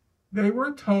arose. They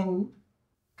were told,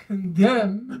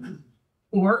 condemn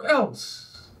or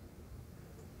else.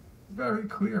 Very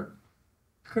clear.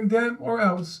 Condemn or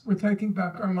else, we're taking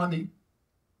back our money.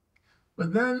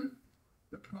 But then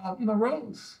the problem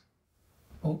arose.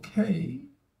 Okay,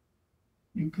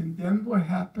 you condemned what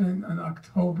happened on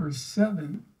October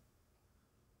 7th,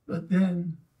 but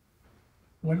then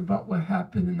what about what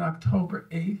happened in October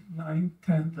 8th, 9th,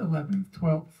 10th, 11th,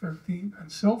 12th, 13th, and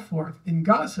so forth in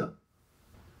Gaza?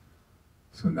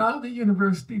 So now the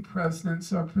university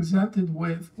presidents are presented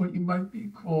with what you might be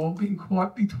called being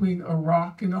caught between a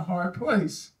rock and a hard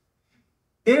place.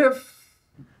 If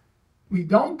we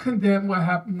don't condemn what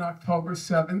happened on October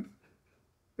 7th,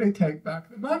 they take back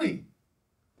the money.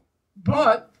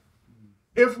 But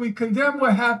if we condemn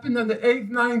what happened on the 8th,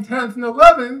 9th, 10th, and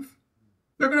 11th,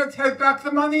 they're going to take back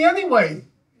the money anyway.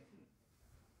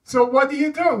 So what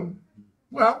do?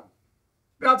 Well,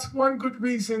 that's one good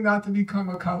reason not to become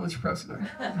a college president.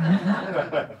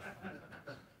 I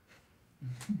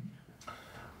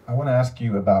want to ask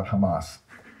you about Hamas.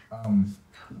 And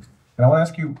I want to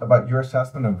ask you about your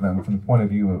assessment of them from the point of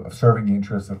view of serving the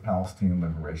interests of Palestinian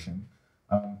liberation.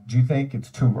 Do you think it's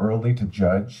too early to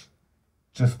judge,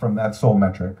 just from that sole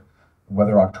metric,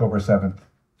 whether October 7th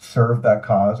served that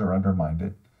cause or undermined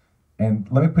it? And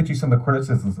let me put you some of the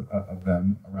criticisms of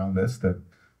them around this, that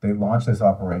they launched this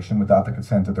operation without the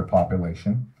consent of their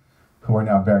population, who are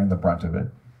now bearing the brunt of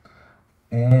it.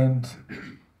 And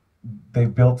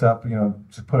they've built up,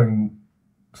 just putting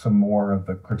some more of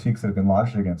the critiques that have been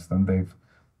lodged against them, they've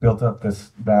built up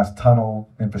this vast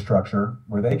tunnel infrastructure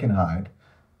where they can hide,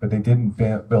 but they didn't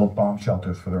build bomb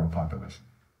shelters for their own population.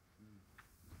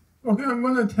 Okay, I'm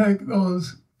going to take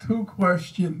those two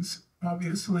questions.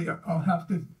 Obviously, I'll have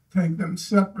to take them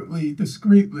separately,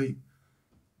 discreetly.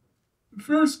 The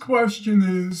first question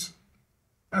is,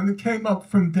 and it came up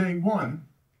from day one,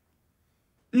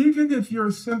 even if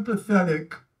you're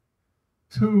sympathetic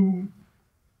to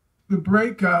the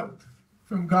breakout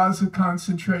from Gaza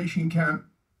concentration camp,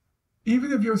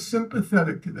 even if you're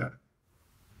sympathetic to that,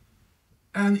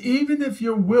 and even if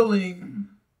you're willing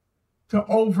to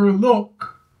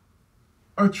overlook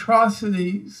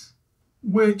atrocities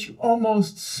which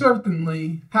almost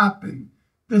certainly happened,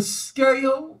 the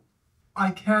scale,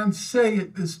 I can't say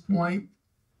at this point.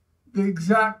 The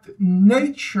exact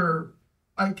nature,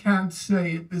 I can't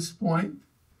say at this point.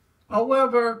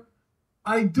 However,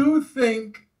 I do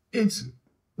think it's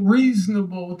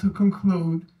reasonable to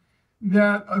conclude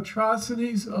that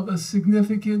atrocities of a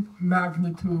significant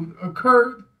magnitude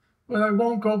occurred, but I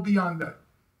won't go beyond that.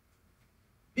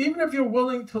 Even if you're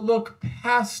willing to look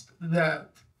past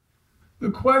that, the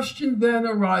question then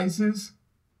arises,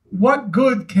 what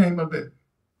good came of it?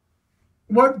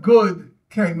 What good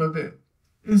came of it?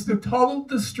 Is the total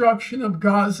destruction of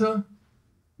Gaza,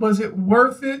 was it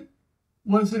worth it?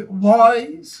 Was it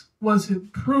wise? Was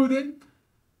it prudent?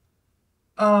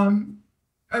 And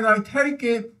I take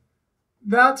it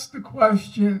that's the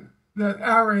question that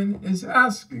Aaron is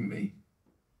asking me.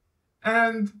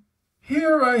 And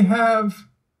here I have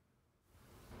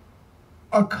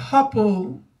a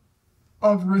couple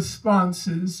of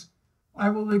responses. I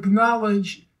will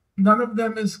acknowledge none of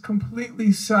them is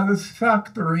completely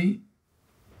satisfactory.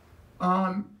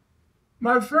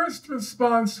 My first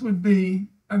response would be,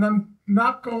 and I'm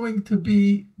not going to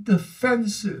be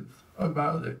defensive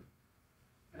about it.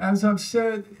 As I've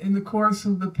said in the course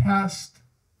of the past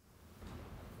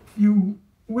few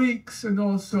weeks and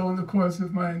also in the course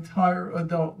of my entire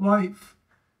adult life,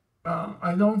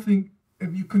 I don't think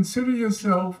if you consider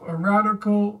yourself a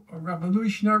radical, a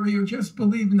revolutionary, or just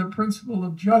believe in the principle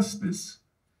of justice,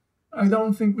 I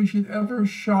don't think we should ever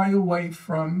shy away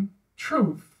from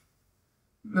truth.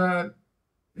 That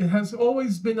it has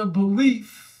always been a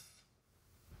belief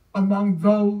among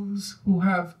those who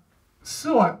have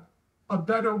sought a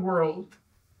better world,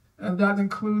 and that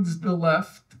includes the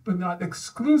left, but not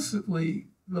exclusively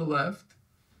the left,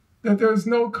 that there's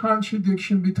no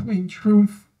contradiction between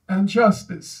truth and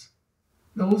justice.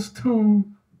 Those two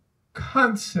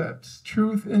concepts,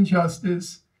 truth and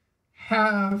justice,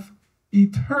 have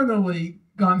eternally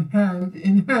gone hand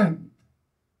in hand.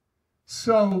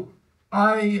 So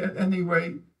I, at any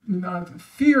rate, do not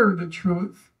fear the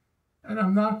truth, and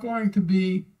I'm not going to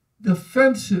be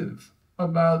defensive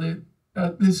about it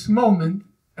at this moment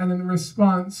and in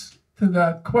response to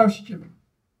that question.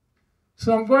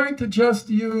 So I'm going to just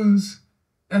use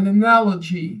an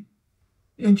analogy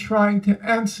in trying to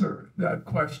answer that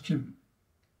question.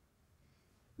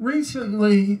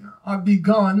 Recently, I've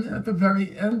begun at the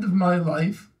very end of my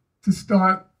life to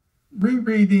start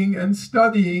rereading and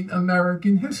studying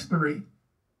American history.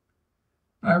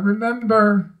 I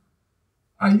remember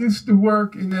I used to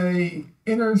work in a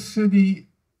inner city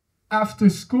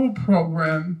after-school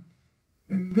program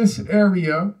in this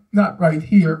area, not right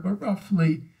here, but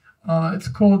roughly. It's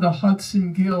called the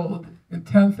Hudson Guild in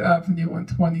 10th Avenue and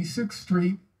 26th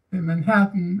Street in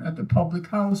Manhattan at the public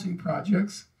housing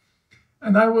projects.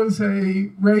 And I was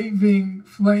a raving,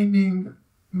 flaming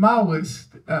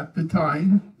Maoist at the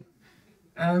time.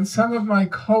 And some of my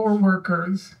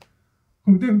co-workers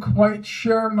who didn't quite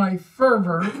share my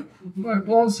fervor, but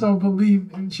also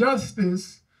believed in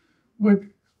justice,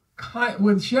 would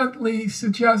gently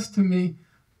suggest to me,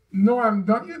 Norm,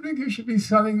 don't you think you should be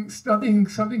studying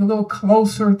something a little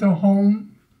closer to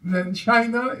home than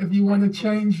China if you want to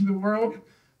change the world?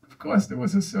 Of course, there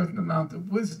was a certain amount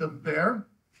of wisdom there.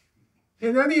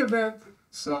 In any event,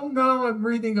 so now I'm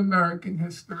reading American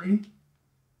history,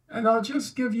 and I'll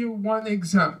just give you one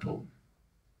example.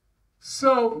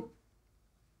 So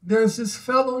there's this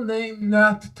fellow named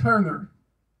Nat Turner,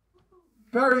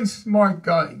 very smart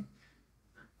guy.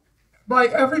 By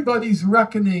everybody's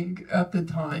reckoning at the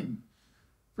time,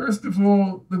 first of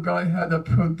all, the guy had a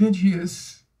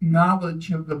prodigious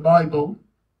knowledge of the Bible,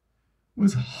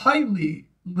 was highly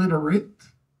literate,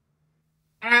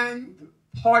 and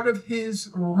part of his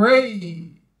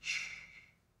rage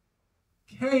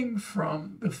came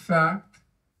from the fact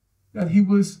that he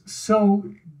was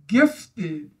so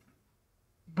gifted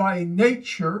by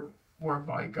nature or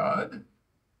by God,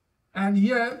 and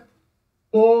yet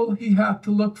all he had to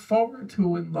look forward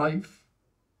to in life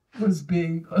was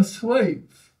being a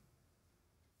slave.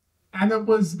 And it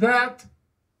was that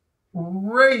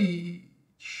rage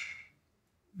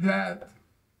that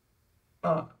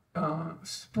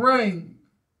sprang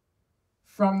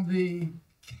from the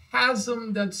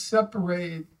chasm that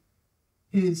separated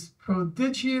his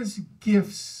prodigious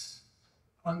gifts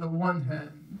on the one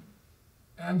hand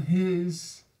and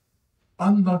his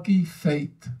unlucky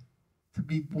fate to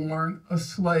be born a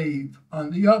slave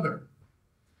on the other.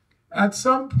 At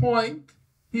some point,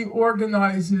 he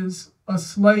organizes a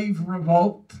slave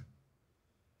revolt,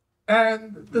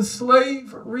 and the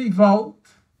slave revolt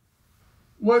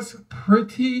was a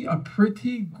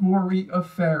pretty gory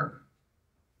affair.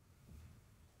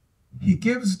 He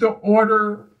gives the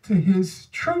order to his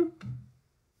troop,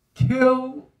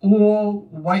 kill all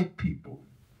white people.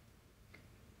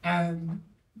 And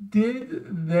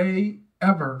did they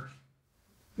ever?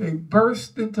 They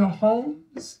burst into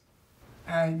homes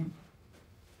and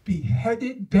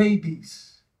beheaded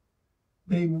babies.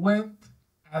 They went,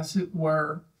 as it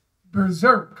were,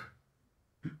 berserk.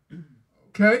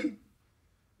 Okay?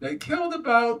 They killed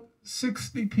about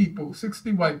 60 people,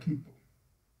 60 white people.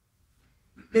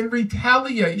 In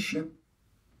retaliation,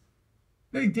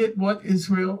 they did what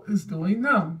Israel is doing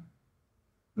now.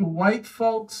 The white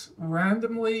folks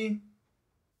randomly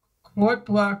caught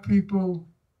black people,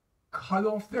 cut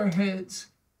off their heads,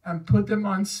 and put them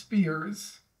on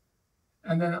spears,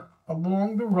 and then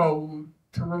along the road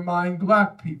to remind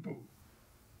black people,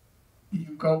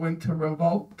 you go into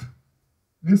revolt,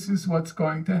 this is what's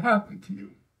going to happen to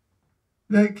you.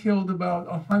 They killed about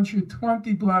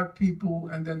 120 black people,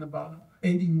 and then about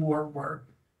 80 more were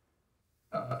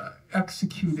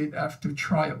executed after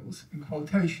trials, in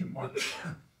quotation marks.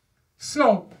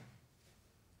 So,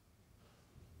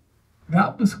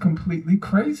 that was completely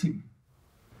crazy.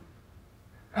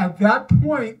 At that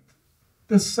point,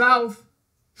 the South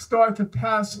started to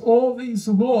pass all these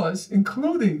laws,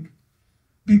 including,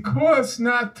 because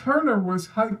Nat Turner was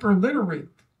hyper-literate,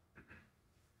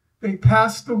 they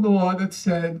passed a law that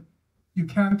said you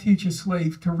can't teach a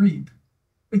slave to read.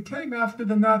 It came after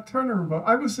the Nat Turner revolt.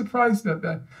 I was surprised at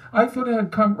that. I thought it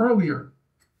had come earlier,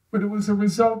 but it was a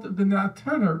result of the Nat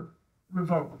Turner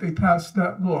revolt. They passed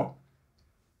that law.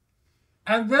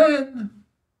 And then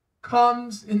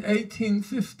comes in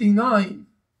 1859,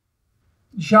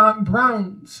 John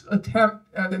Brown's attempt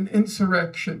at an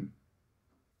insurrection.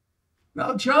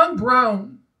 Now, John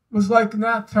Brown was like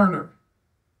Nat Turner,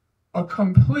 a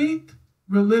complete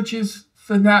religious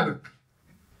fanatic,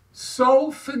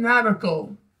 so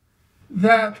fanatical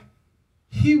that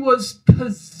he was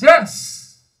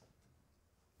possessed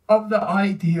of the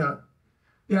idea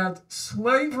that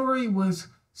slavery was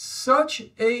such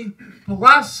a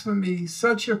blasphemy,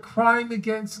 such a crime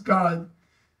against God,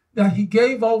 that he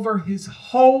gave over his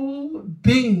whole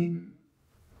being,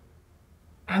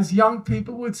 as young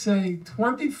people would say,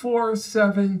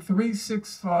 24/7,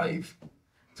 365,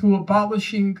 to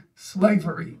abolishing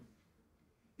slavery.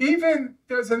 Even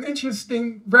there's an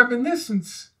interesting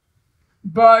reminiscence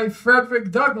by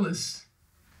Frederick Douglass.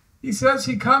 He says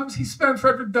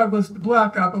Frederick Douglass, the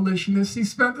black abolitionist, he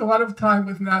spent a lot of time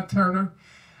with Nat Turner.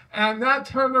 And Nat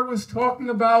Turner was talking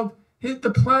about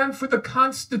the plan for the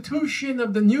constitution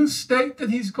of the new state that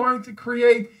he's going to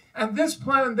create, and this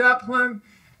plan and that plan.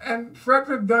 And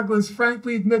Frederick Douglass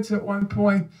frankly admits at one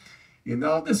point, you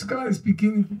know, this guy is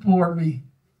beginning to bore me.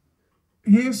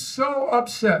 He is so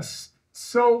obsessed,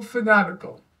 so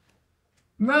fanatical.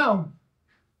 Now,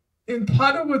 in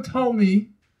Potawatomi,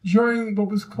 during what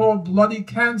was called Bloody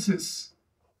Kansas,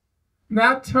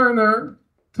 Nat Turner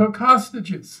took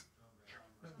hostages.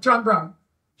 John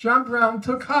Brown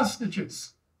took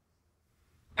hostages.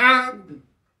 And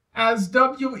as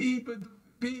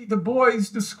W.E.B. Du Bois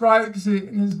describes it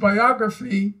in his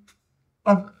biography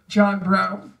of John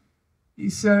Brown, he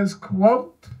says,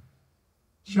 quote,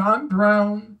 John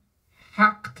Brown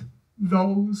hacked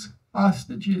those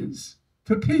hostages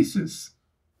to pieces.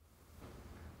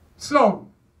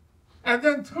 So, and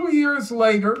then 2 years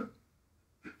later,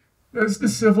 there's the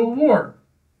Civil War.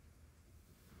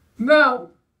 Now,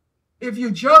 if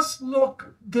you just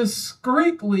look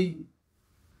discreetly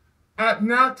at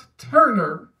Nat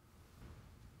Turner,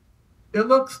 it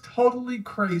looks totally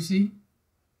crazy.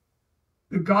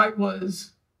 The guy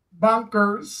was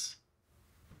bonkers.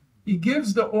 He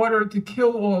gives the order to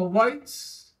kill all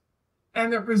whites,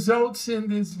 and it results in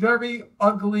this very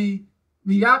ugly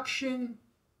reaction,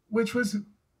 which was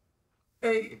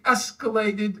a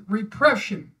escalated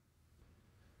repression.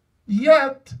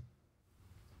 Yet,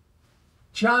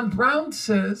 John Brown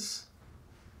says,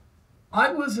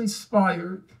 I was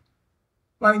inspired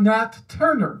by Nat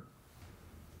Turner.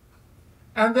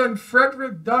 And then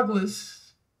Frederick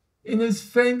Douglass, in his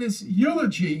famous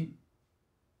eulogy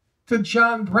to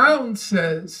John Brown,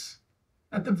 says,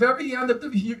 at the very end of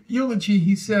the eulogy,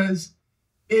 he says,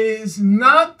 it is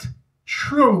not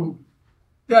true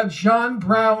that John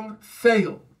Brown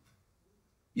failed.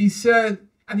 He said,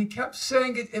 and he kept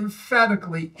saying it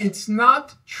emphatically, it's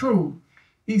not true.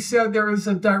 He said there is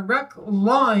a direct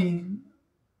line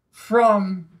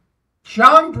from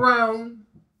John Brown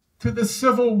to the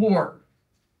Civil War.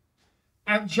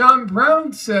 And John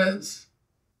Brown says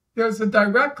there's a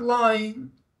direct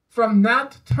line from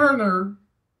Nat Turner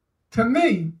to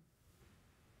me.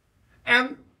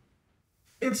 And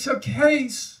it's a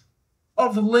case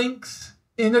of links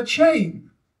in a chain.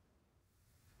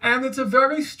 And it's a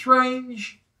very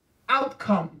strange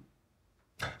outcome.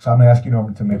 So I'm going to ask you,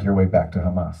 Norman, to make your way back to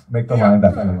Hamas. Make the line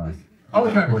back to Hamas.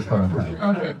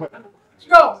 Okay.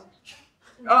 No,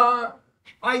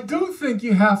 I do think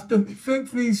you have to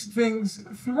think these things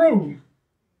through.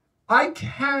 I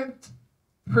can't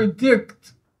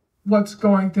predict what's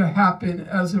going to happen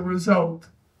as a result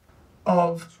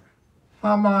of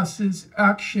Hamas's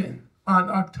action on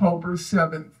October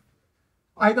 7th.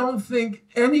 I don't think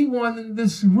anyone in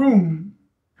this room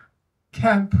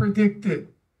can predict it.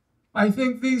 I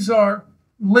think these are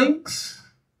links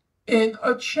in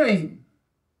a chain.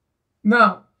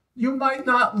 Now, you might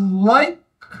not like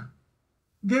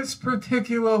this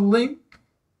particular link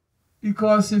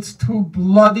because it's too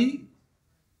bloody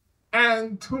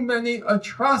and too many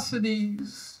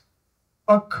atrocities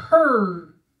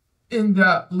occurred in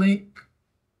that link.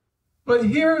 But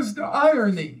here's the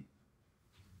irony.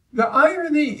 The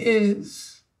irony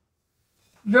is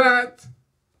that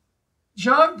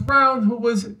John Brown, who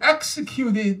was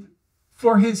executed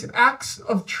for his acts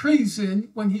of treason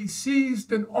when he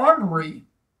seized an armory,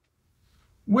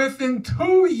 within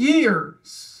 2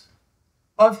 years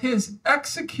of his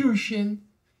execution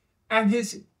and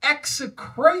his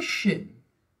execration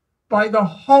by the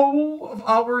whole of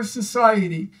our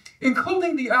society,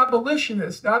 including the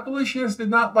abolitionists. The abolitionists did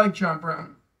not like John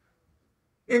Brown.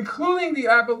 Including the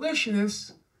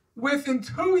abolitionists, within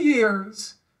 2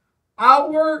 years,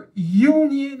 our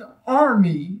Union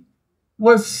Army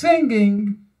was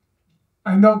singing,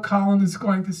 I know Colin is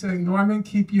going to say, Norman,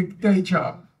 keep your day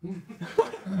job.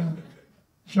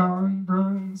 John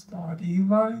Brown's body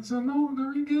lies a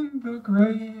mouldering in the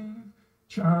grave.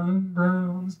 John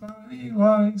Brown's body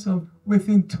lies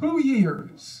within 2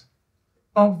 years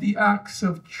of the acts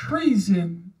of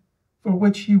treason for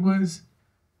which he was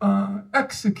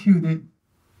executed.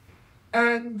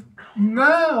 And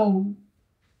now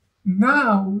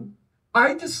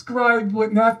I described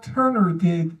what Nat Turner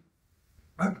did,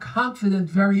 I'm confident,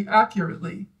 very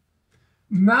accurately.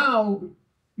 Now,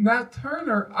 Nat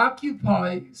Turner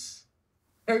occupies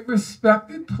a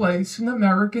respected place in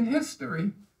American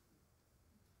history.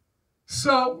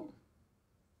 So,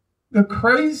 the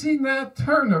crazy Nat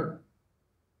Turner,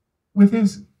 with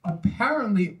his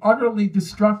apparently utterly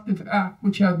destructive act,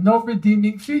 which had no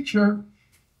redeeming feature,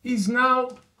 he's now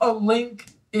a link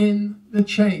in the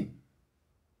chain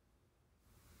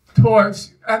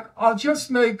towards, and I'll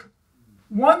just make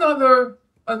one other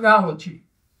analogy.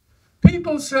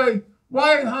 People say,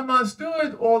 why did Hamas do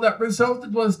it? All that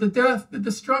resulted was the death, the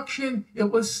destruction.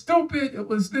 It was stupid. It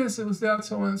was this, it was that,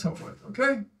 so on and so forth.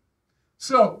 Okay?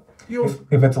 So,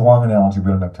 if it's a long analogy, we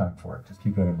don't have time for it. Just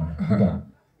keep that in mind.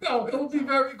 No, it will be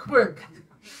very quick.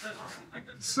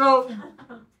 So,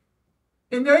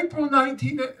 in April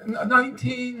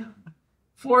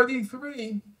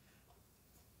 1943,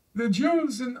 the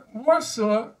Jews in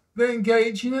Warsaw, they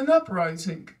engaged in an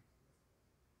uprising.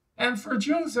 And for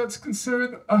Jews, that's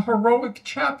considered a heroic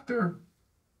chapter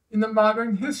in the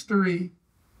modern history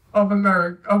of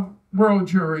world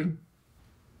Jewry.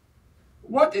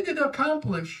 What did it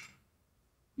accomplish?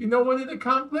 You know what it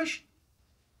accomplished?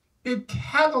 It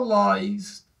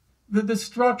catalyzed the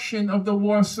destruction of the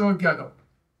Warsaw Ghetto.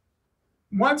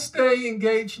 Once they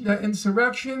engaged in the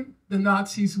insurrection, the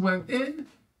Nazis went in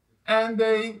and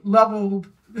they leveled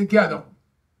the ghetto.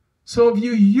 So if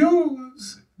you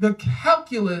use the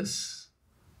calculus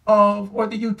of, or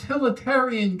the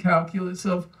utilitarian calculus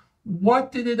of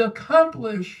what did it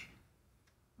accomplish,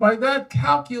 by that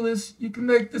calculus, you can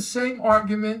make the same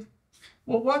argument.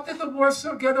 Well, what did the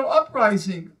Warsaw Ghetto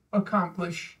Uprising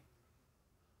accomplish?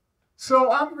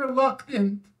 So I'm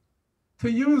reluctant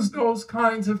to use those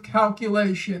kinds of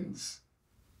calculations.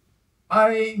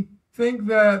 I think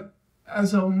that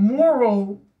as a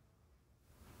moral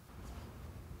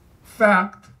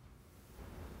fact,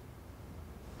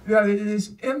 that it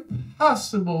is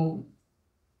impossible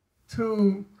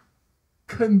to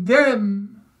condemn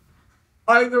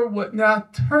either what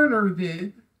Nat Turner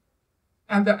did,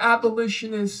 and the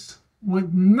abolitionists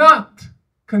would not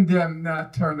condemn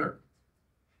Nat Turner.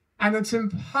 And it's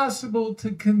impossible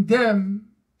to condemn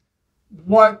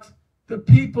what the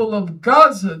people of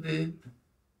Gaza did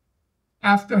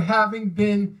after having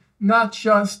been not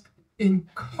just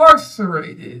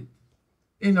incarcerated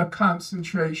in a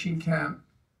concentration camp,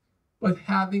 but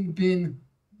having been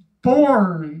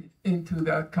born into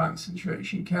that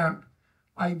concentration camp.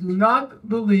 I do not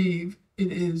believe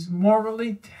it is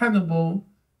morally tenable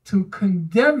to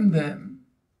condemn them,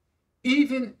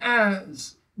 even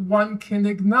as one can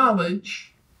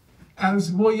acknowledge,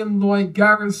 as William Lloyd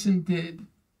Garrison did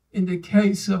in the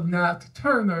case of Nat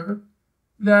Turner,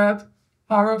 that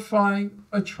horrifying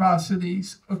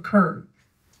atrocities occurred.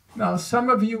 Now, some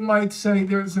of you might say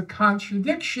there's a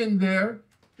contradiction there.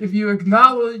 If you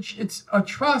acknowledge its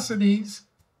atrocities,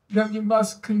 then you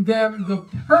must condemn the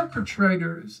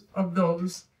perpetrators of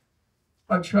those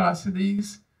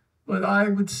atrocities. But I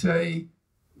would say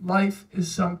life is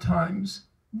sometimes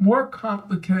more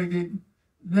complicated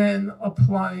than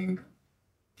applying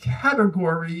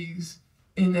categories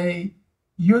in a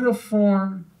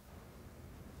uniform,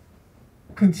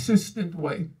 consistent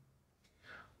way.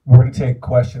 We're going to take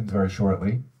questions very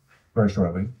shortly.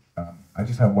 I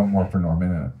just have one more for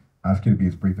Norman, and I'll ask you to be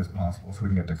as brief as possible so we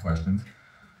can get to questions.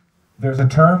 There's a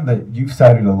term that you've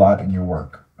cited a lot in your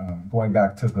work, going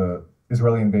back to the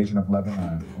Israeli invasion of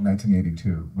Lebanon in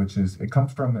 1982, which is, it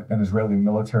comes from an Israeli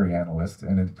military analyst,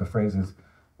 and the phrase is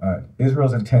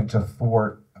Israel's intent to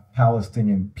thwart a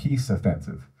Palestinian peace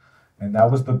offensive. And that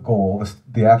was the goal,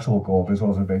 the actual goal of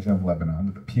Israel's invasion of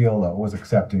Lebanon. The PLO was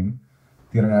accepting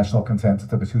the international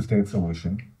consensus of a two-state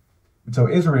solution. And so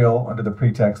Israel, under the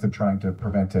pretext of trying to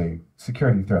prevent a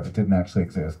security threat that didn't actually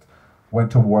exist, went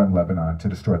to war in Lebanon to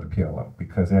destroy the PLO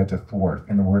because they had to thwart,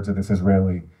 in the words of this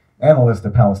Israeli analyst,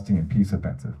 the Palestinian peace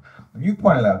offensive. And you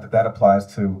pointed out that that applies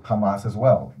to Hamas as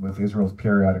well, with Israel's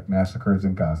periodic massacres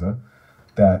in Gaza,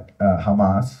 that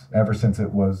Hamas, ever since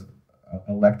it was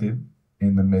elected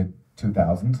in the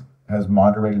mid-2000s, has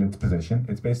moderated its position.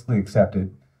 It's basically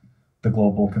accepted the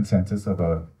global consensus of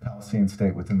a Palestinian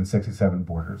state within the 67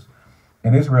 borders.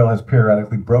 And Israel has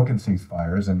periodically broken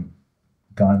ceasefires and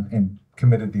gone and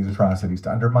committed these atrocities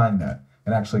to undermine that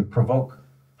and actually provoke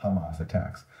Hamas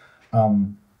attacks.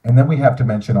 And then we have to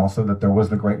mention also that there was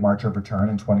the Great March of Return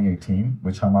in 2018,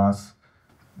 which Hamas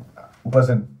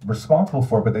wasn't responsible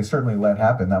for, but they certainly let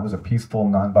happen. That was a peaceful,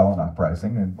 nonviolent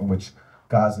uprising in which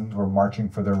Gazans were marching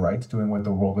for their rights, doing what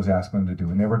the world was asking them to do,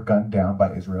 and they were gunned down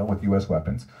by Israel with U.S.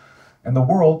 weapons. And the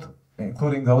world,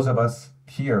 including those of us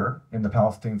here in the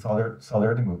Palestinian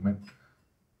Solidarity Movement,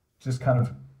 just kind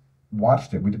of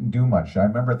watched it. We didn't do much. I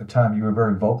remember at the time you were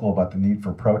very vocal about the need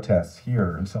for protests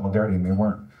here in solidarity, and they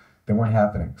weren't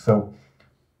happening. So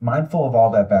mindful of all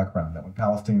that background, that when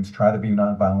Palestinians try to be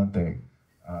nonviolent, they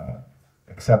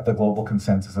accept the global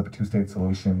consensus of a two-state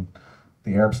solution.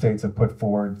 The Arab states have put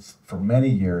forward for many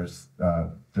years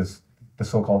the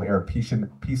so-called Arab Peace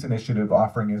Initiative,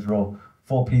 offering Israel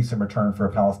full peace in return for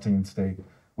a Palestinian state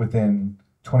within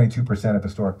 22% of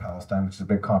historic Palestine, which is a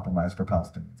big compromise for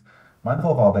Palestinians.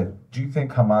 Mindful of all that, do you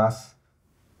think Hamas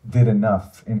did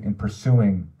enough in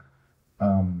pursuing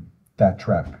that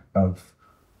track of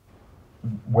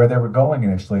where they were going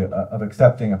initially, of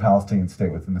accepting a Palestinian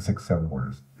state within the 6-7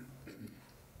 borders?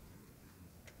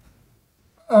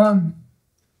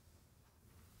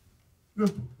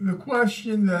 The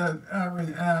question that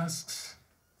Aaron asks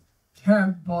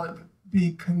can't but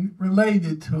be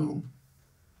related to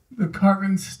the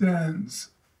current stance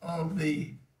of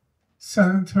the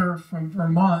senator from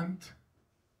Vermont,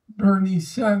 Bernie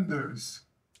Sanders,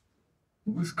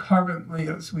 who is currently,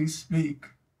 as we speak,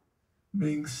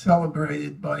 being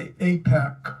celebrated by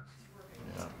AIPAC.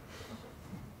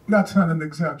 That's not an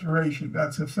exaggeration,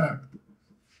 that's a fact.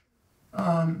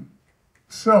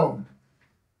 So,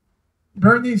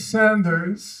 Bernie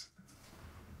Sanders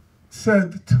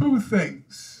said two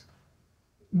things.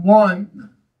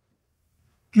 One,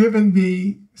 given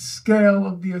the scale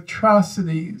of the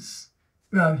atrocities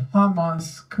that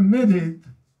Hamas committed,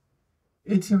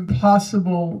 it's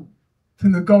impossible to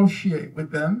negotiate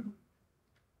with them,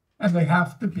 and they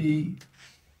have to be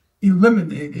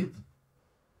eliminated.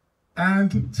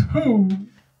 And two,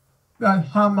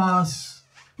 that Hamas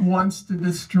wants to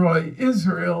destroy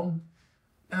Israel,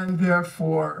 and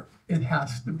therefore it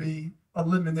has to be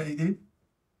eliminated.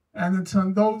 And it's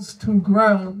on those two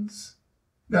grounds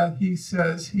that he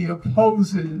says he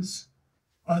opposes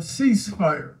a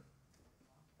ceasefire.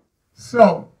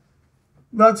 So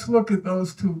let's look at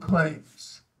those two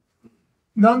claims.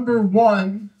 Number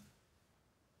one,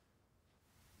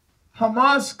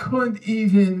 Hamas couldn't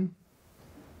even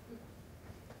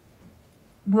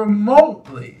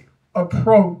remotely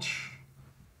approach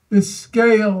the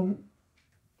scale,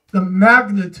 the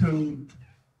magnitude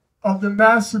of the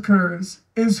massacres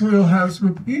Israel has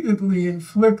repeatedly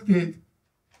inflicted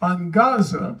on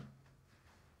Gaza,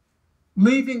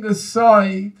 leaving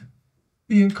aside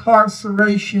the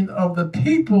incarceration of the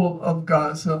people of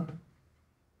Gaza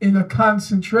in a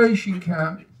concentration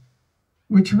camp,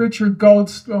 which Richard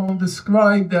Goldstone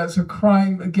described as a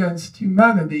crime against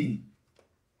humanity,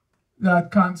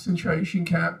 that concentration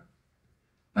camp.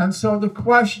 And so the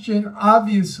question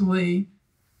obviously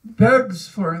begs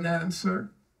for an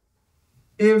answer.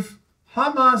 If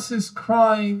Hamas's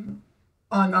crime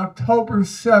on October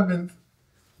 7th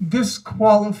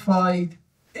disqualified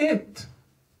it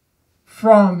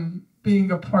from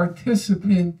being a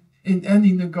participant in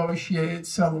any negotiated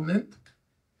settlement,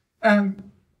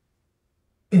 and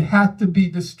it had to be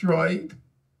destroyed,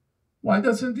 why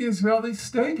doesn't the Israeli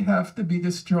state have to be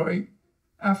destroyed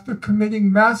after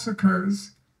committing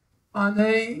massacres on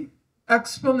an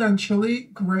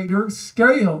exponentially greater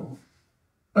scale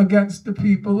against the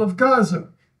people of Gaza?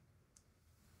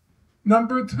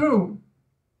 Number two,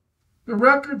 the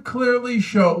record clearly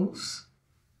shows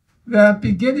that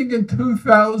beginning in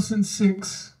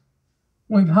 2006,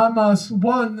 when Hamas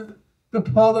won the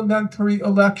parliamentary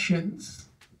elections,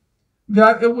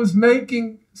 that it was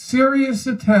making serious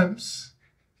attempts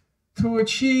to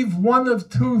achieve one of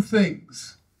two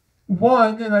things.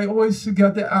 One, and I always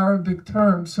forget the Arabic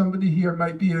term, somebody here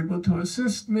might be able to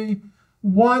assist me.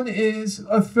 One is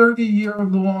a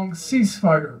 30-year-long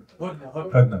ceasefire.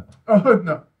 Hudna. A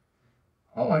hudna.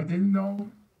 Oh, I didn't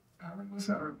know Aaron was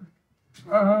Arabic.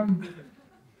 I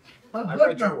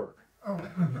read your work.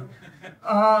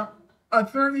 A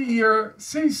 30-year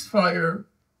ceasefire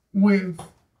with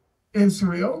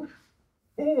Israel,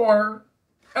 or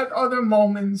at other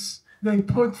moments they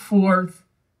put forth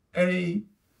a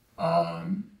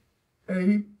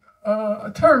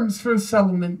terms for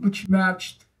settlement which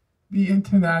matched the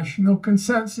international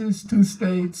consensus, 2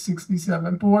 states,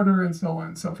 67 border, and so on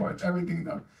and so forth, everything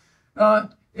done.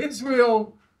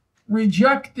 Israel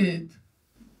rejected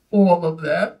all of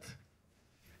that,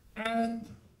 and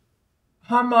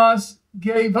Hamas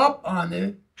gave up on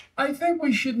it. I think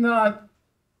we should not,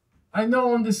 I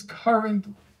know in this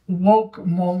current woke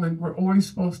moment, we're always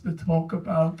supposed to talk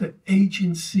about the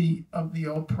agency of the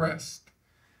oppressed.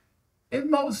 In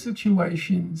most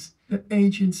situations, the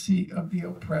agency of the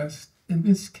oppressed, in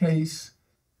this case,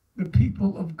 the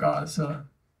people of Gaza,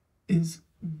 is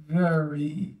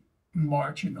very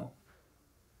marginal.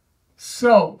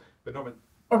 So, But Norman,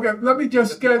 okay, let me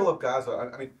just the get. people of Gaza,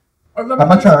 I mean, let me I'm not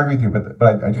just- trying to argue with you,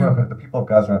 but I do Yeah. want to, the people of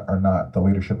Gaza are not the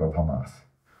leadership of Hamas.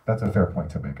 That's a fair point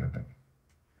to make, I think.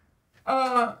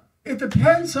 It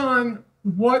depends on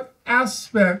what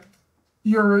aspect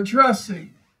you're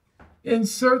addressing. In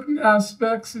certain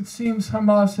aspects, it seems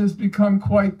Hamas has become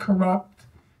quite corrupt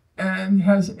and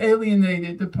has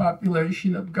alienated the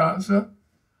population of Gaza.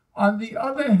 On the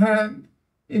other hand,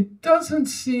 it doesn't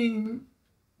seem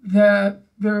that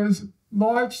there's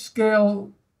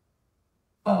large-scale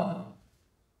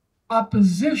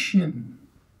opposition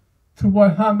to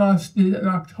what Hamas did on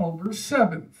October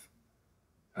 7th.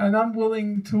 And I'm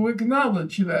willing to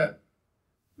acknowledge that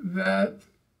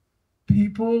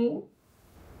people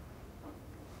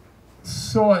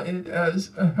saw it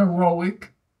as a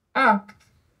heroic act,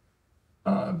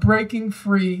 breaking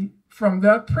free from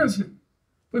that prison.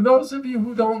 For those of you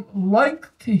who don't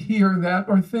like to hear that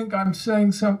or think I'm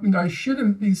saying something I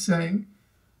shouldn't be saying,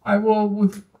 I will,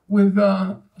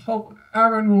 hope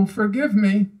Aaron will forgive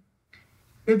me.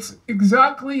 It's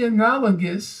exactly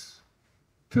analogous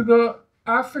to the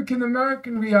African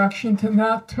American reaction to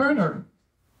Nat Turner.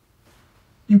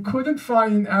 You couldn't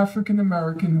find an African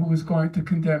American who was going to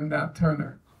condemn Nat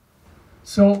Turner.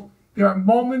 So there are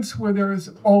moments where there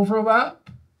is overlap,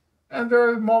 and there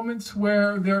are moments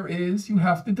where you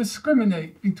have to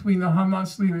discriminate between the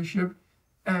Hamas leadership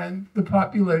and the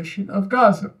population of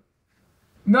Gaza.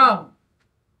 Now,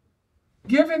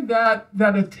 given that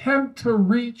attempt to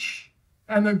reach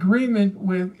an agreement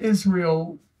with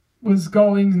Israel was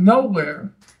going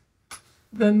nowhere,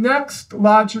 the next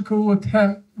logical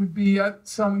attempt would be at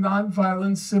some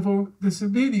nonviolent civil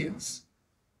disobedience.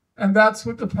 And that's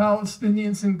what the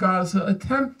Palestinians in Gaza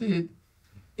attempted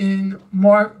in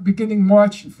beginning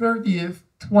March 30th,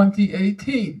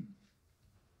 2018.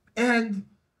 And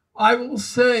I will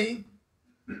say,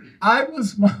 I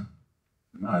was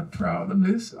not proud of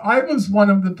this. I was one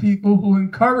of the people who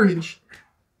encouraged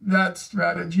that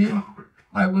strategy.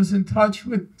 I was in touch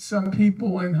with some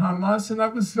people in Hamas, and I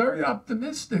was very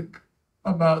optimistic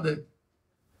about it.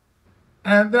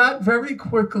 And that very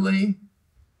quickly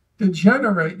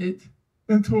degenerated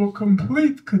into a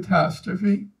complete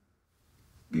catastrophe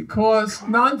because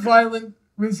nonviolent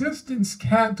resistance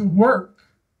can't work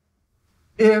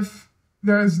if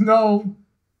there's no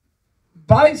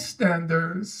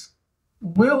bystanders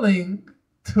willing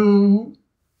to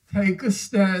take a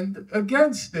stand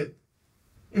against it.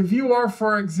 If you are,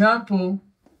 for example,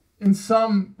 in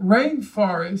some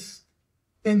rainforest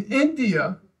in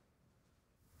India,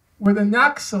 where the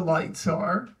Naxalites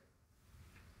are,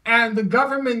 and the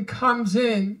government comes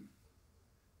in,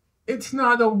 it's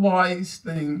not a wise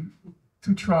thing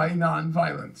to try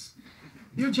nonviolence.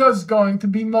 You're just going to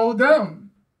be mowed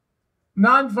down.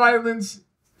 Nonviolence,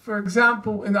 for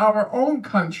example, in our own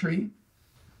country,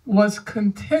 was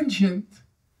contingent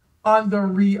on the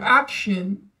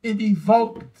reaction it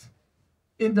evoked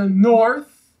in the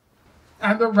North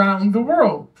and around the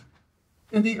world.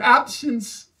 In the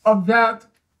absence of that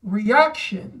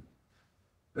reaction,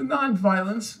 the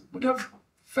nonviolence would have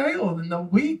failed in a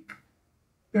week.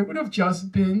 They would have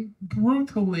just been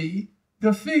brutally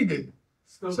defeated.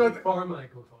 Still, So like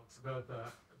Carmichael talks about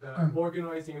that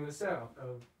organizing in the South.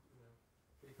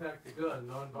 They packed a gun.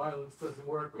 Nonviolence doesn't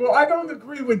work. Well, I don't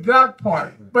agree with that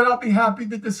part, but I'll be happy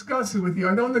to discuss it with you.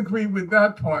 I don't agree with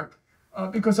that part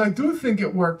because I do think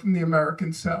it worked in the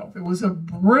American South. It was a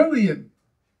brilliant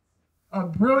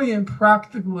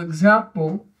practical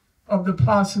example of the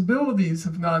possibilities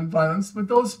of nonviolence, but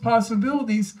those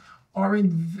possibilities are in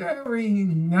very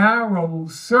narrow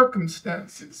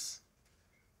circumstances.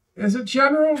 As a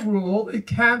general rule, it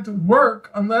can't work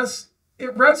unless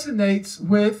it resonates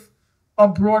with a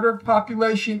broader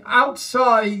population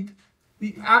outside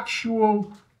the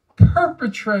actual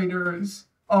perpetrators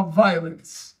of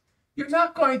violence. You're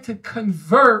not going to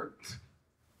convert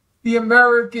the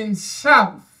American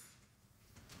South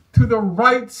to the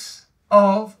rights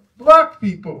of Black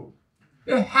people.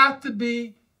 It had to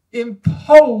be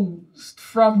imposed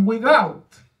from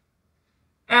without.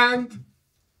 And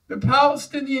the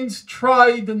Palestinians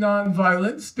tried the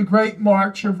nonviolence, the Great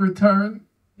March of Return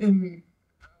in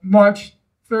March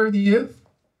 30th,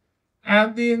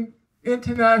 and the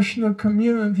international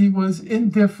community was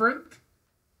indifferent.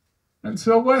 And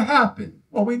so what happened?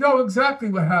 Well, we know exactly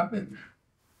what happened.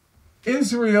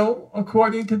 Israel,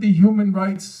 according to the human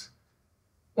rights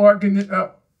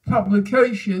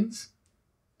publications,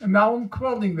 and now I'm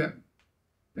quoting them,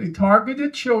 they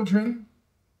targeted children,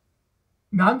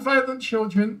 nonviolent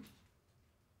children,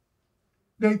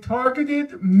 they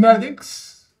targeted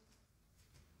medics,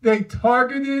 they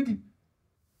targeted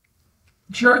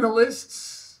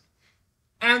journalists,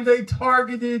 and they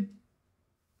targeted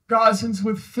Gazans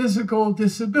with physical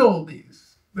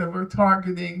disabilities. They were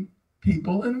targeting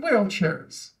people in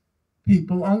wheelchairs,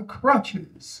 people on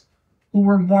crutches, who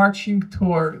were marching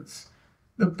towards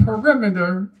the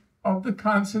perimeter of the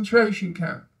concentration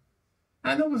camp.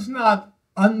 And it was not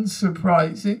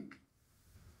unsurprising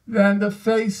that in the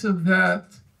face of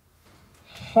that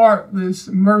heartless,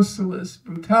 merciless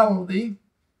brutality,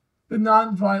 the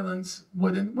nonviolence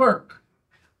wouldn't work.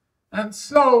 And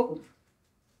so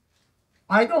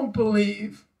I don't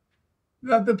believe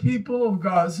that the people of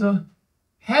Gaza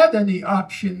had any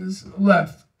options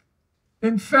left.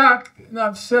 In fact, and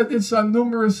I've said this on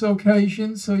numerous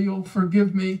occasions, so you'll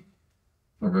forgive me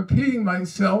for repeating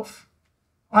myself,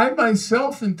 I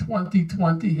myself in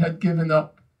 2020 had given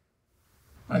up.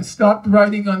 I stopped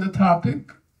writing on the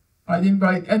topic. I didn't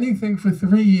write anything for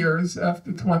 3 years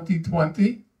after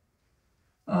 2020.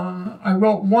 I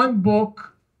wrote one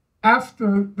book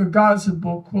after the Gaza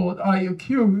book called I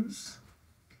Accuse,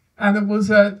 and it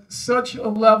was at such a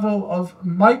level of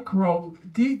micro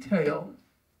detail.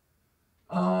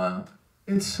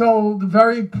 It sold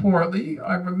very poorly.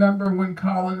 I remember when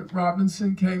Colin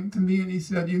Robinson came to me and he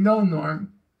said, you know,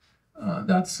 Norm,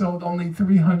 that sold only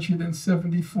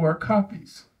 374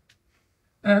 copies.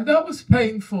 And that was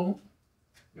painful.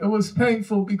 It was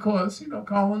painful because, you know,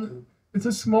 Colin, it's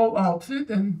a small outfit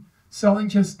and selling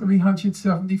just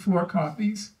 374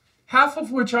 copies, half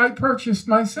of which I purchased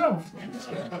myself.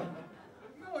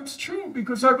 No, it's true,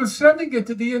 because I was sending it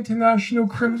to the International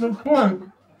Criminal Court.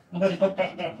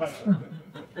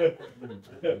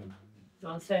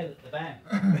 Don't say it at the back.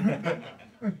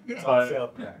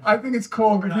 I think it's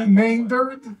called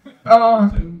Remaindered.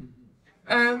 And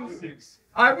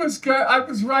I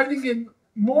was writing in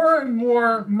more and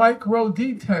more micro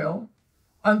detail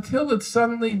until it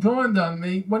suddenly dawned on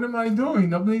me, what am I doing?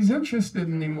 Nobody's interested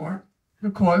anymore. The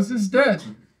cause is dead.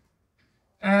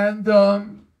 And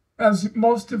as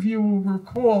most of you will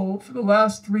recall, for the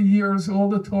last 3 years, all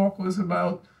the talk was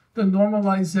about the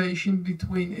normalization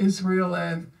between Israel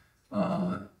and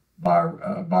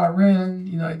Bahrain,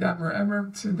 United Arab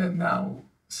Emirates, and then now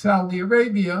Saudi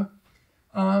Arabia.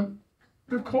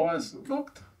 The cause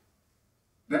looked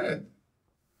dead.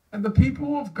 And the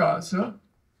people of Gaza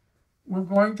were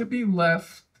going to be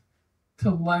left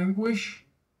to languish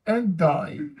and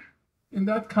die in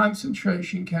that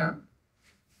concentration camp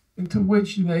into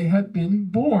which they had been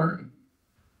born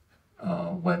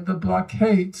when the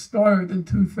blockade started in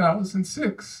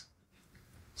 2006.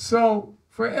 So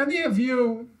for any of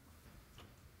you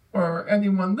or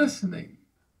anyone listening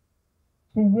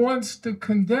who wants to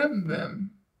condemn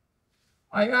them,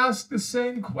 I ask the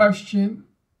same question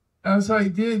as I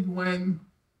did when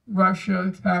Russia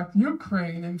attacked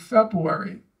Ukraine in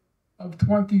February of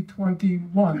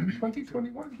 2021.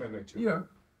 2021? Yeah,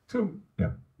 two.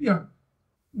 Yeah.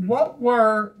 What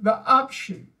were the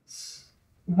options?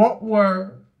 What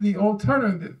were the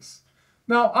alternatives?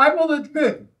 Now, I will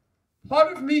admit,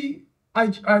 part of me,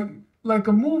 I like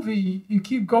a movie, you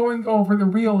keep going over the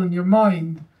reel in your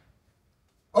mind.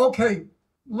 Okay,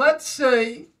 let's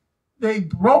say they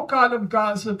broke out of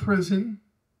Gaza prison,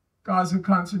 Gaza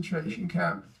concentration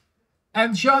camp,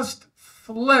 and just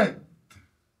fled.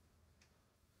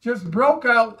 Just broke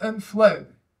out and fled.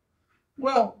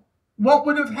 Well, what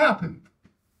would have happened?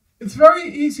 It's very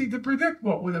easy to predict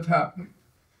what would have happened,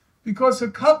 because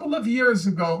a couple of years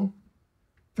ago,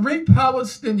 3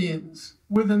 Palestinians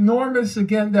with enormous,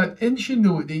 again, that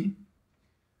ingenuity,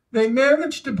 they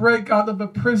managed to break out of a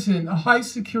prison, a high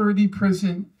security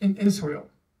prison in Israel.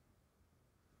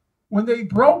 When they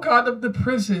broke out of the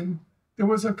prison, there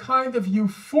was a kind of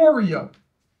euphoria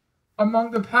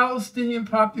among the Palestinian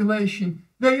population.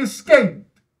 They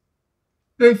escaped.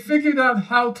 They figured out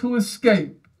how to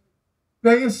escape.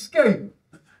 They escaped.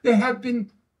 They had been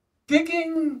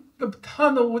digging the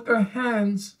tunnel with their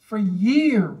hands for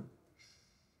years.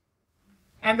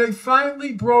 And they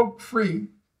finally broke free.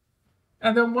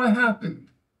 And then what happened?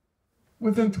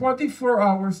 Within 24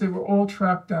 hours, they were all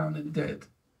tracked down and dead.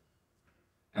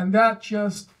 And that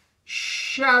just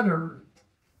shattered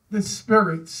the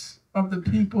spirits of the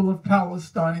people of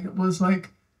Palestine. It was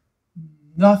like,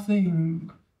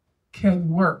 nothing can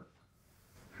work.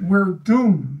 We're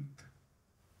doomed.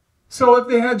 So if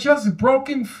they had just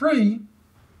broken free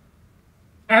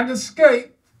and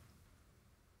escaped,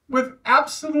 with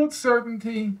absolute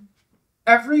certainty,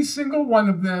 every single one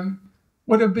of them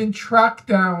would have been tracked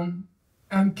down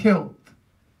and killed.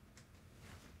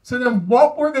 So then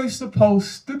what were they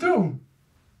supposed to do?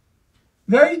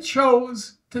 They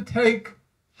chose to take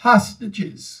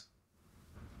hostages.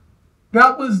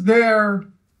 That was their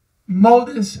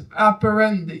modus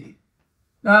operandi.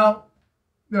 Now,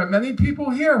 there are many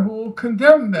people here who will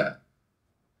condemn that.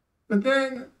 But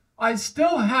then I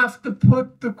still have to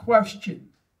put the question,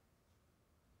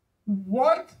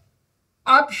 what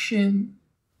option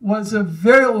was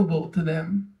available to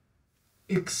them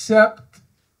except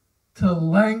to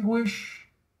languish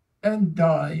and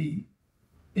die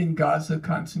in Gaza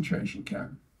concentration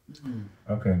camp?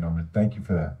 Okay, Norman, thank you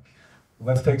for that.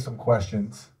 Let's take some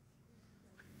questions.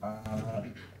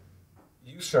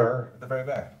 You, sir, at the very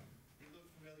back. You look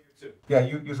familiar too. Yeah,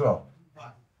 you as well.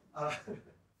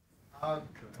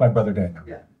 It's my brother Daniel.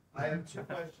 Yeah, I have two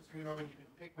questions for you, Norman. You can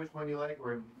pick which one you like,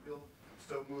 or you feel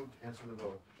so moved to answer them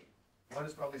both. One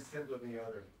is probably simpler than the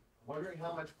other. I'm wondering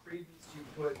how much credence you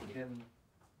put in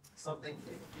something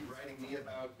you keep writing me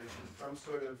about, which is some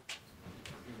sort of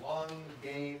long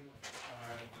game,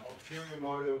 ulterior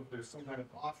motive. There's some kind of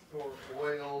offshore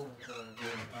oil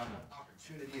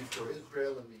opportunities for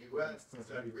Israel and the U.S. and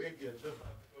Saudi Arabia just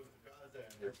off the coast of Gaza,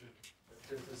 and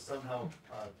this is somehow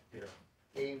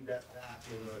aimed at that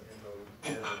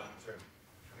in the long term.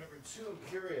 Number two, I'm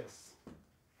curious.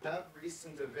 Have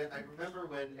recent event? I remember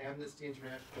when Amnesty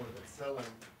International at Salem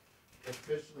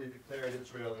officially declared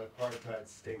Israel an apartheid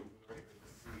state in the Great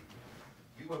Sea.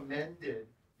 You amended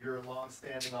your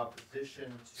long-standing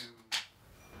opposition to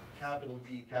capital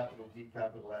V, capital D,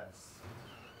 capital S,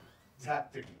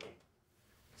 tactically,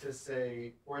 to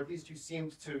say, or at least you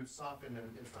seemed to soften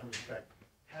in some respect.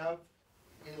 Have,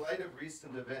 in light of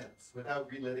recent events, without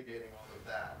relitigating all of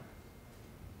that,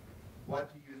 what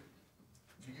do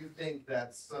you think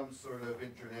that some sort of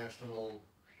international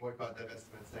boycott,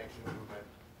 divestment, sanction movement,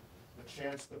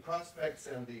 the prospects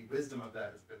and the wisdom of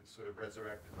that has been sort of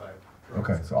resurrected by?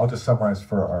 Okay, so I'll just summarize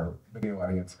for our video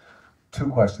audience. Two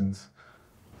questions.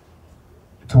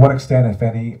 To what extent, if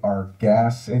any, are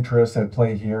gas interests at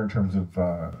play here in terms of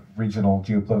regional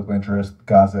geopolitical interest?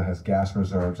 Gaza has gas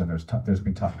reserves, and there's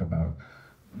been talk about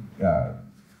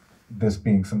this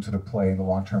being some sort of play in the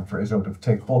long term for Israel to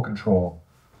take full control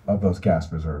of those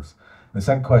gas reserves. The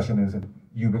second question is,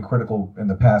 you've been critical in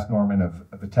the past, Norman,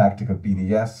 of the tactic of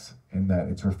BDS, in that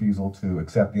its refusal to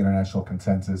accept the international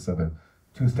consensus of a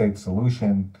two-state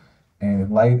solution, and in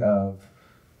light of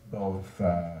both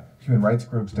human rights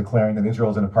groups declaring that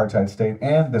Israel is an apartheid state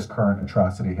and this current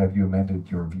atrocity, have you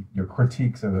amended your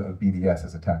critiques of BDS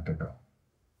as a tactic?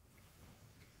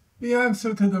 The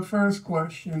answer to the first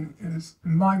question is,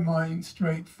 in my mind,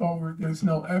 straightforward. There's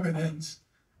no evidence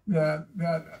that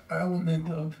that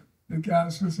element of the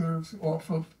gas reserves off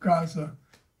of Gaza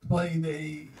played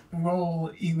a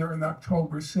role either in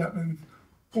October 7th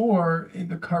or in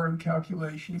the current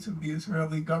calculations of the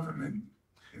Israeli government.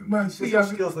 Well, Israel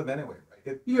steals them anyway,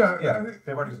 right?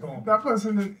 They've already stolen.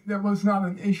 That was not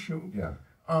an issue. Yeah.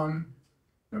 In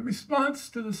response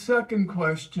to the second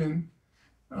question,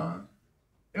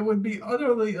 it would be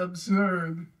utterly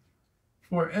absurd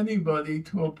for anybody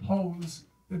to oppose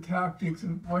the tactics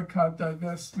of boycott,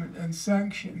 divestment, and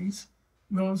sanctions.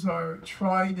 Those are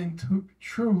tried and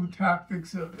true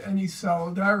tactics of any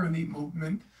solidarity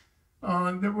movement.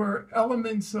 There were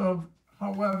elements of,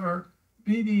 however,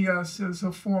 BDS as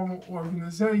a formal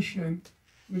organization,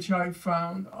 which I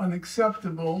found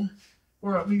unacceptable,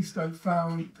 or at least I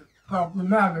found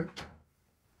problematic.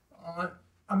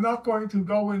 I'm not going to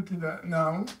go into that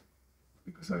now,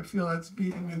 because I feel that's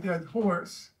beating a dead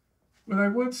horse. But I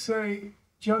would say,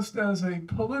 just as a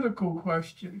political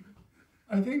question,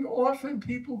 I think often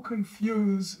people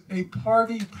confuse a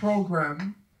party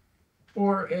program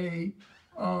or a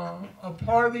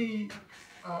party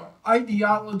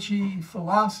ideology,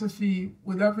 philosophy,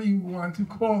 whatever you want to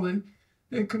call it.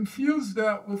 They confuse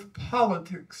that with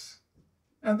politics.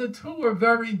 And the two are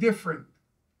very different.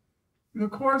 In the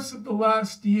course of the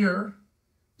last year,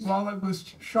 while I was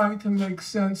trying to make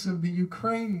sense of the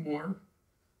Ukraine war,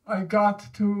 I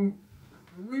got to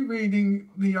rereading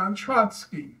Leon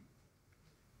Trotsky.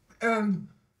 And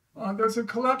there's a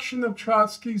collection of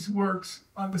Trotsky's works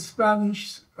on the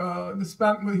Spanish, what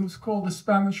was called the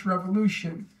Spanish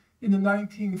Revolution in the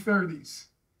 1930s.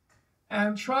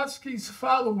 And Trotsky's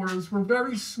followers were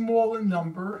very small in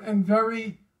number and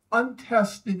very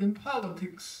untested in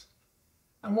politics.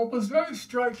 And what was very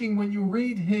striking when you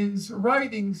read his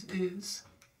writings is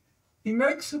he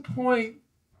makes a point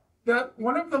that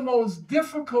one of the most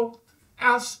difficult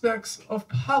aspects of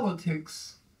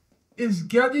politics is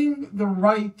getting the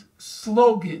right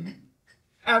slogan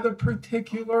at a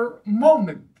particular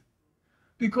moment,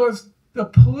 because the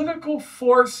political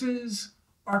forces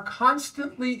are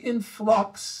constantly in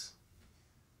flux.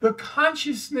 The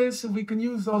consciousness, if we can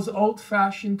use those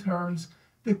old-fashioned terms,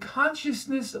 the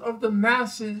consciousness of the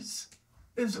masses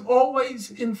is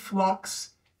always in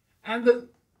flux, and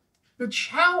the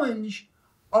challenge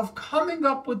of coming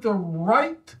up with the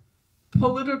right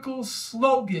political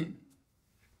slogan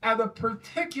at a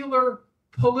particular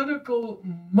political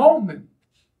moment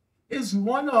is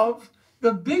one of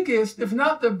the biggest, if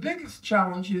not the biggest,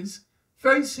 challenges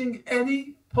facing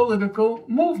any political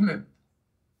movement.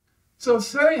 So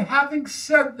having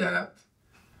said that,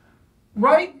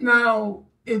 right now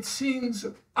it seems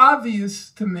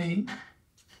obvious to me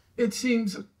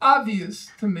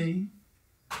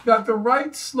that the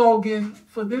right slogan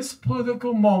for this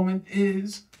political moment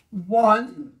is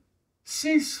 1,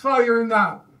 ceasefire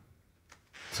now.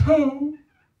 2,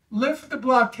 lift the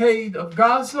blockade of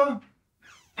Gaza.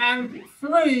 And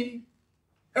 3,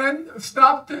 and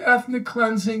stop the ethnic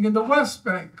cleansing in the West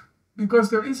Bank, because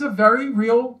there is a very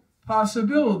real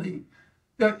possibility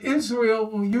that Israel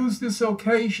will use this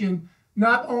occasion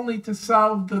not only to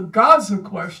solve the Gaza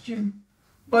question,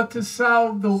 but to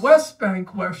solve the West Bank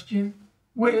question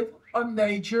with a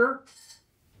major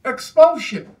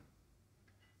expulsion.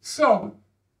 So,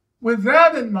 with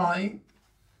that in mind,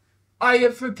 I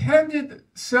have attended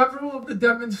several of the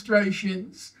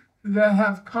demonstrations that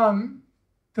have come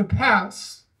to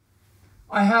pass.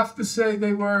 I have to say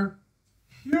they were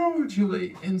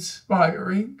hugely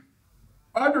inspiring,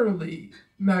 utterly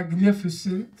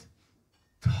magnificent,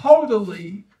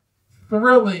 totally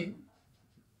thrilling.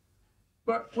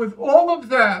 But with all of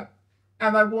that,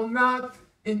 and I will not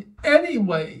in any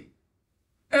way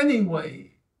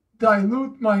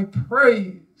dilute my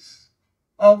praise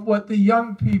of what the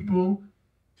young people,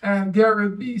 and dare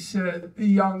it be said, the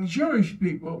young Jewish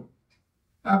people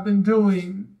have been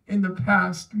doing in the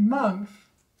past month,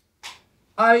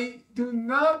 I do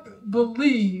not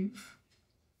believe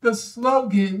the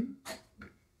slogan,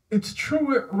 it's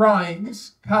true it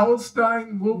rhymes,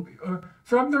 Palestine will be,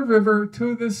 from the river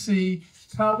to the sea,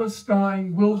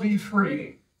 Palestine will be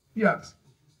free. Yes.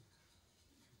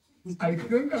 I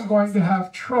think I'm going to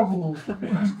have trouble.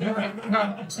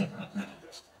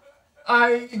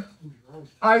 I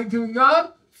do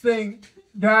not think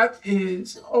that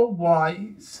is a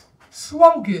wise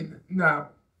slogan now.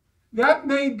 That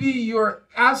may be your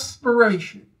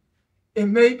aspiration. It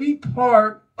may be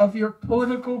part of your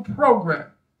political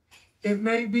program. It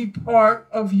may be part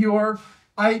of your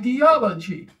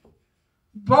ideology.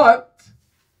 But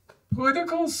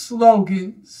political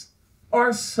slogans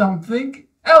are something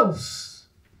else.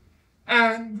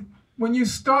 And when you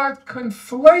start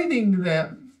conflating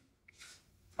them,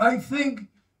 I think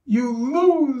you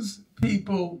lose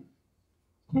people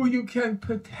who you can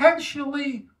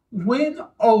potentially win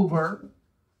over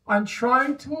on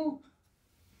trying to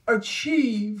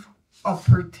achieve a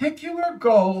particular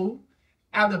goal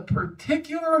at a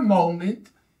particular moment,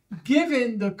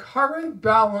 given the current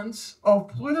balance of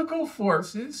political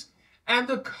forces and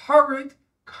the current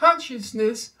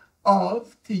consciousness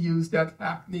of, to use that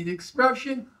hackneyed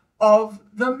expression, of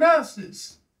the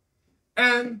masses.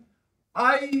 And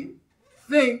I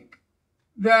think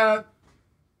that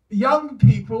young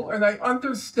people, and I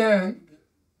understand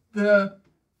the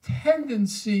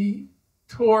tendency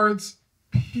towards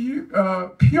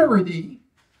purity,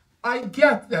 I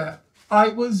get that. I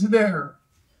was there.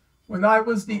 When I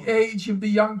was the age of the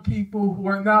young people who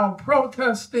are now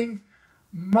protesting,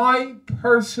 my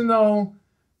personal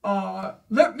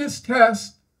litmus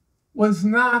test was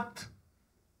not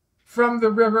from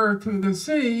the river to the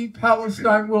sea,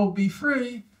 Palestine will be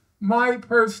free. My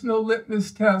personal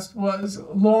litmus test was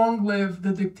long live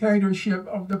the dictatorship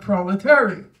of the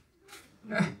proletariat.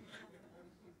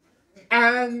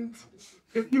 And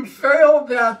if you fail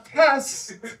that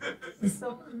test,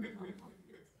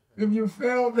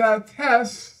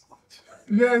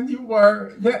 then you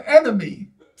were the enemy.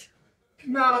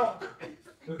 Now,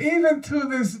 even to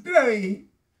this day,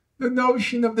 the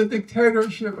notion of the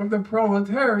dictatorship of the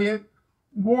proletariat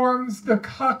warms the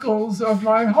cockles of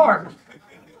my heart.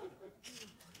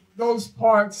 Those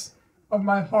parts of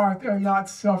my heart that are not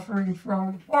suffering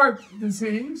from heart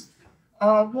disease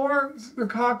warms the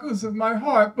cockles of my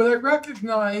heart. But I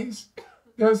recognize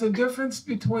there's a difference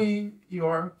between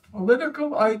your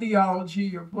political ideology,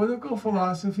 your political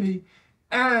philosophy,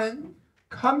 and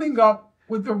coming up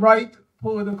with the right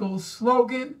political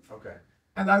slogan. Okay.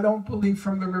 And I don't believe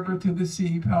from the river to the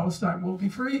sea, Palestine will be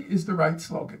free is the right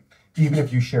slogan. Even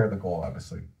if you share the goal,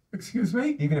 obviously. Excuse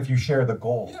me? Even if you share the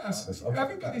goal. Yes, Okay,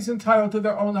 everybody's entitled to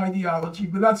their own ideology,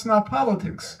 but that's not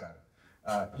politics. got it.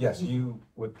 Yes, you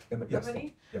would. Yes.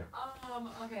 Somebody? Yeah.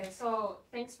 Okay, so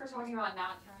thanks for talking about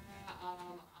Nat Turner.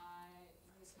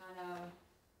 He's kind of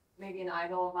maybe an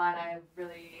idol of mine. I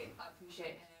really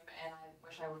appreciate him, and I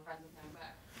wish I were friends with him.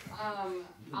 But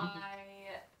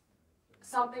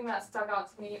something that stuck out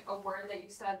to me, a word that you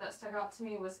said that stuck out to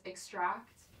me was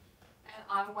extract, and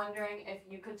I'm wondering if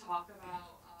you could talk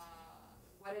about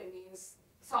what it means.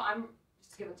 So I'm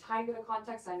just to give a tiny bit of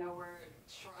context. I know we're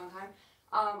short on time.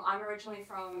 I'm originally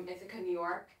from Ithaca, New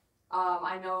York.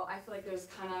 I feel like there's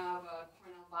kind of a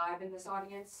Cornell vibe in this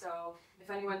audience, so if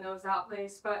anyone knows that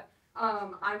place. But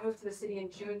I moved to the city in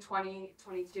June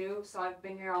 2022, so I've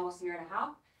been here almost a year and a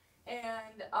half.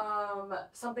 And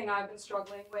something I've been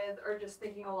struggling with or just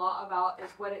thinking a lot about is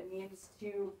what it means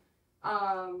to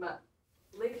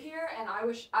live here. And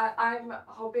I'm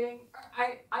hoping,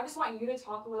 I just want you to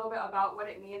talk a little bit about what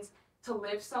it means to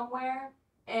live somewhere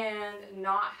and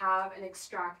not have an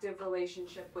extractive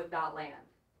relationship with that land.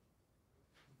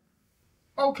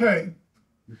 Okay.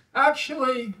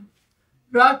 Actually,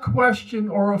 that question,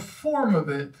 or a form of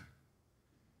it,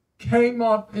 came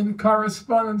up in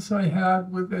correspondence I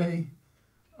had with a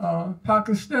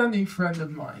Pakistani friend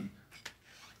of mine.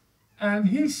 And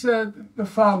he said the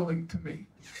following to me.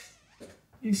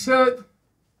 He said,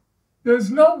 there's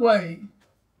no way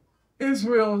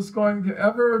Israel is going to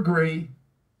ever agree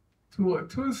to a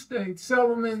two-state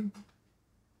settlement,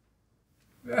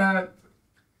 that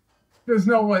there's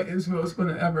no way Israel is going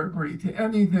to ever agree to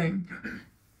anything.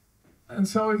 And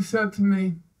so he said to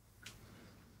me,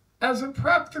 as a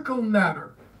practical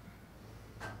matter,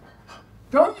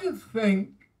 don't you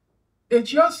think it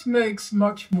just makes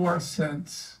much more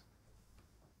sense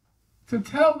to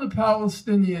tell the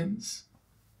Palestinians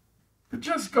to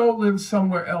just go live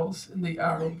somewhere else in the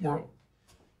Arab world?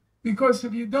 Because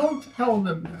if you don't tell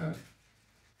them that,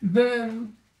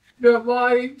 then their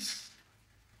lives,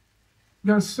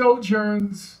 their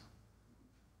sojourns,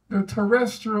 their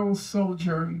terrestrial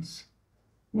sojourns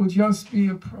will just be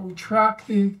a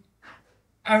protracted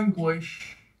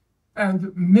anguish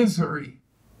and misery.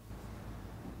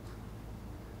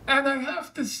 And I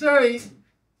have to say,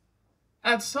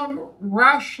 at some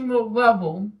rational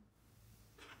level,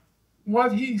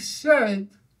 what he said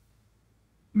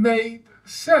made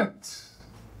sense.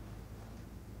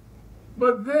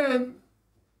 But then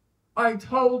I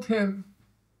told him,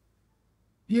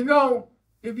 you know,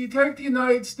 if you take the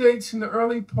United States in the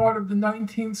early part of the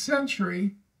 19th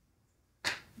century,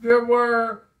 there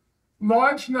were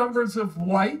large numbers of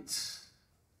whites,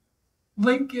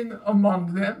 Lincoln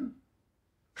among them,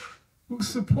 who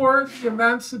supported the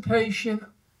emancipation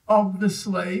of the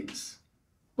slaves,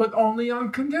 but only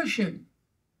on condition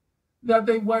that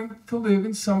they went to live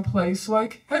in some place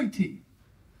like Haiti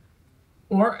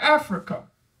or Africa.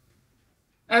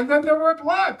 And then there were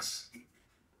blacks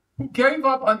who gave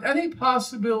up on any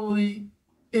possibility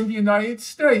in the United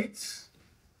States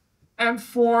and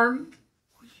formed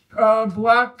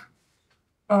black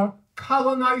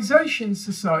colonization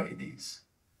societies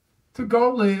to go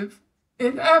live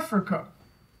in Africa.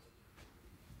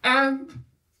 And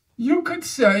you could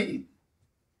say,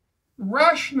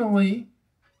 rationally,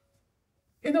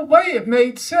 in a way it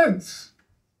made sense.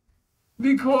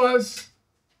 Because,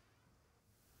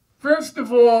 first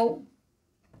of all,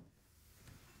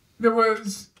 there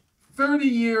was 30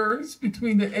 years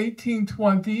between the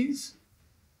 1820s,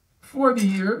 40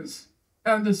 years,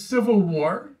 and the Civil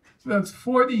War. So that's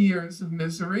 40 years of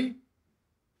misery.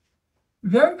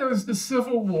 Then there's the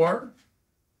Civil War.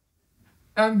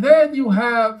 And then you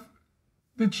have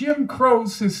the Jim Crow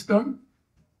system.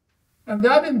 And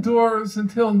that endures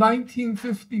until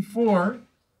 1954.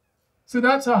 So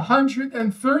that's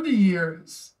 130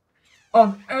 years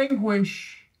of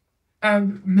anguish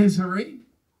and misery.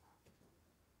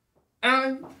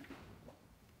 And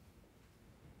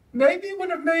maybe it would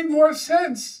have made more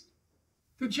sense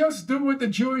to just do what the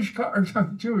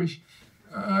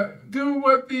do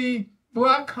what the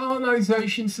Black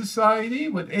Colonization Society,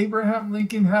 what Abraham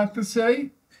Lincoln had to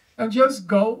say, and just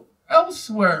go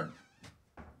elsewhere.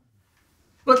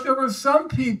 But there were some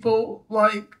people,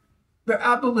 like the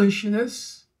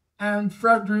abolitionists and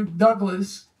Frederick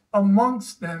Douglass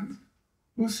amongst them,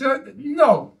 who said,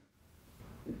 no,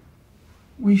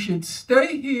 we should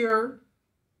stay here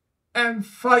and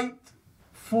fight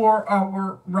for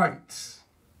our rights.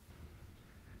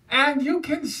 And you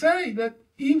can say that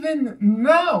even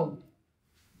now,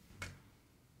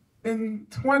 in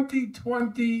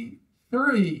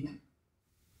 2023,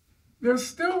 there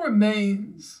still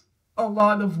remains a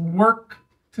lot of work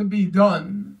to be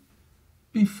done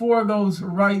before those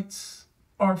rights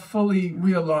are fully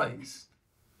realized.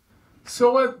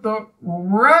 So at the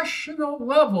rational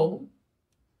level,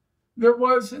 there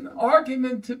was an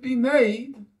argument to be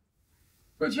made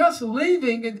for just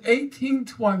leaving in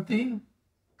 1820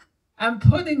 and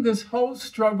putting this whole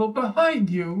struggle behind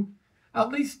you, at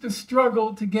least the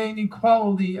struggle to gain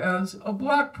equality as a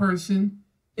black person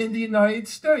in the United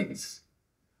States.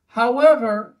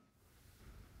 However,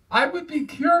 I would be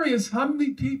curious how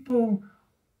many people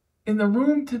in the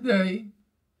room today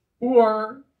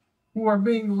or who are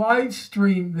being live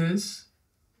streamed this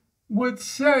would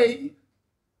say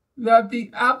that the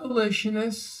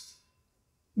abolitionists,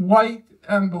 white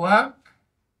and black,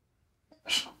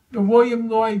 the William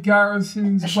Lloyd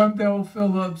Garrisons, Wendell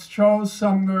Phillips, Charles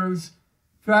Sumners,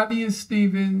 Thaddeus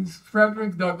Stevens,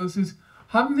 Frederick Douglasses,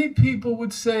 how many people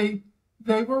would say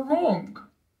they were wrong?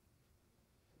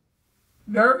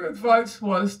 Their advice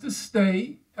was to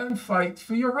stay and fight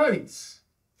for your rights.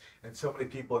 And so many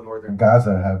people in northern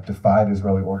Gaza have defied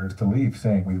Israeli orders to leave,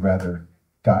 saying we'd rather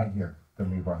die here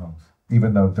than leave our homes,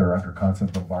 even though they're under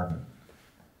constant bombardment.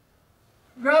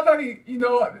 That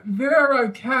there I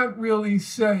can't really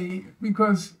say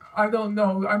because I don't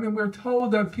know. I mean, we're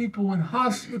told that people in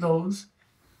hospitals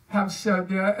have said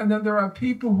that, and then there are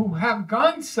people who have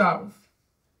gone south,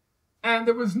 and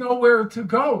there was nowhere to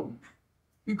go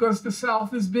because the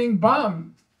South is being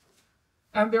bombed,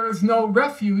 and there is no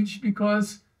refuge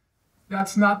because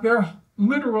that's not their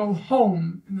literal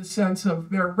home in the sense of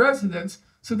their residence.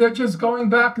 So they're just going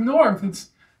back north.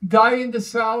 It's die in the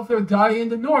south or die in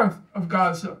the north of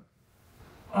Gaza.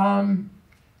 I'm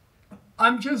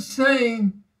just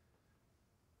saying,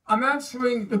 I'm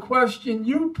answering the question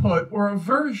you put, or a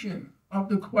version of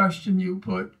the question you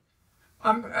put.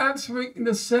 I'm answering in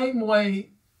the same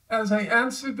way as I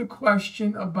answered the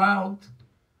question about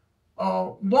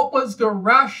what was the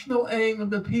rational aim of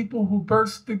the people who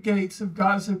burst the gates of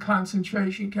Gaza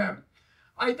concentration camp.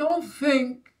 I don't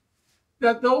think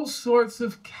that those sorts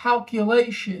of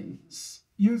calculations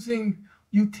using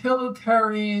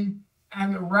utilitarian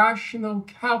and rational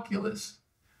calculus,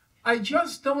 I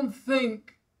just don't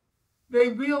think they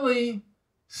really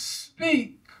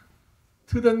speak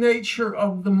to the nature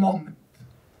of the moment.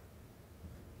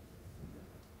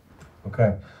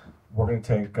 Okay, we're going to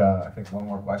take, I think, one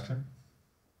more question.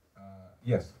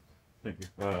 Yes. Thank you.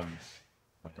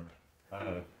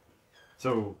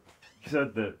 So you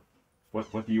said that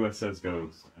what the U.S. says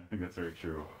goes. I think that's very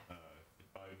true.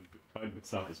 Biden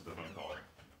itself is the phone caller.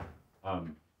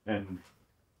 And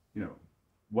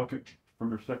what could, from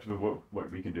the perspective of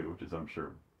what we can do, which is I'm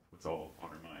sure what's all on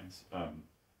our minds.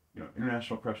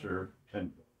 International pressure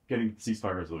and getting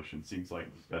ceasefire resolution seems like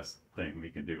the best thing we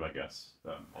can do, I guess.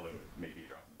 Although it may be a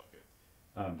drop in the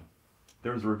bucket.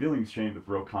 There was a revealing exchange with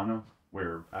Ro Khanna,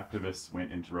 where activists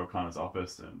went into Ro Khanna's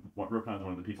office, and Ro Khanna is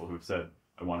one of the people who have said,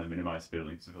 I want to minimize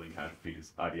civilian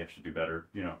casualties, IDF should do better,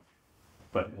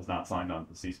 but has not signed on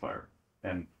to the ceasefire.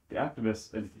 And the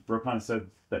activists, and Ro Khanna said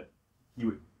that he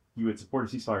would support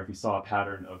a ceasefire if he saw a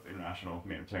pattern of international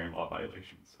humanitarian law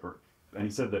violations. And he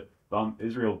said that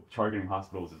Israel targeting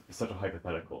hospitals is such a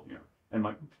hypothetical, And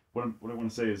what I want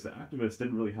to say is the activists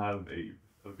didn't really have a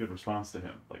good response to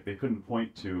him. Like, they couldn't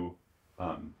point to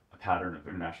a pattern of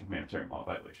international humanitarian law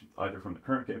violations, either from the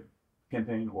current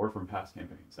campaign or from past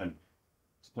campaigns. And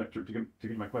to get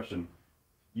to my question,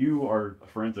 you are a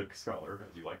forensic scholar,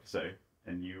 as you like to say,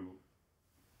 and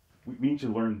we need to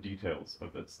learn details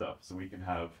of that stuff so we can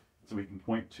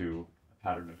point to a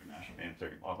pattern of international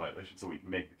humanitarian law violations, so we can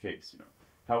make the case.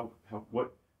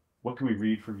 What can we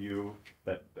read from you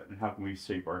and how can we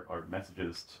shape our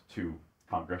messages to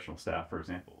congressional staff, for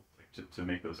example, to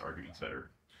make those arguments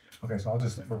better? Okay, so I'll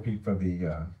just repeat for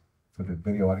the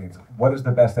video audience. What is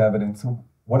the best evidence?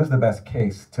 What is the best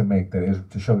case to make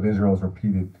to show that Israel's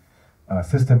repeated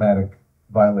systematic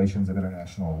violations of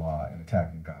international law in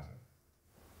attacking Gaza?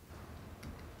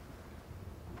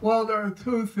 Well, there are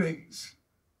two things.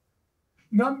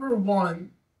 Number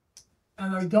one,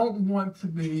 and I don't want to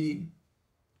be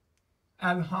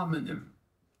ad hominem,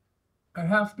 I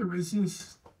have to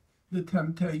resist the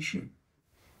temptation.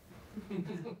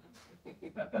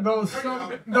 Though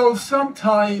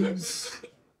sometimes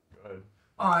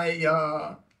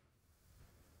I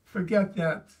forget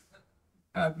that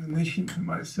admonition to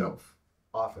myself.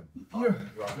 Often.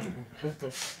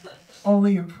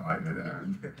 Only in private,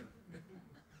 Aaron.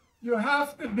 You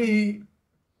have to be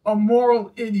a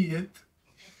moral idiot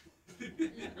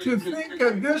to think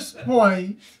at this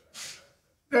point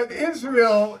that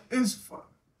Israel's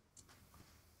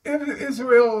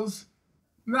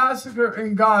massacre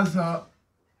in Gaza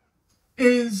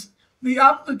is the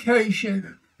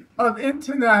application of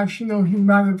international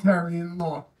humanitarian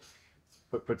law.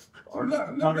 But our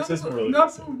Congress isn't really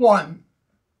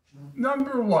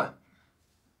Number one,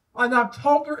 on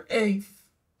October 8th,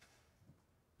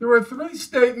 there were 3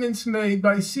 statements made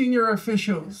by senior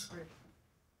officials.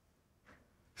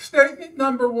 Statement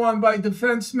number 1 by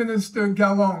Defense Minister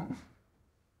Colin.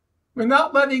 We're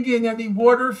not letting in any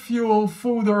water, fuel,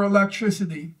 food, or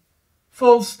electricity.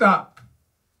 Full stop.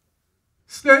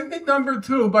 Statement number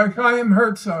 2 by Chaim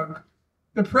Herzog,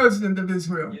 the president of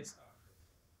Israel.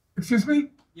 Excuse me?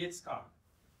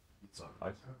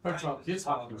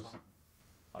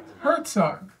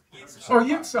 Herzog. Or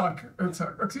Yitzhak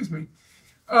Herzog, excuse me.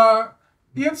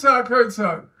 Yitzhak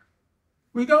Herzog.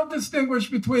 We don't distinguish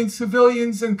between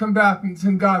civilians and combatants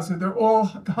in Gaza. They're all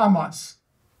Hamas.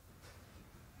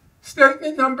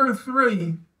 Statement number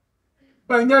 3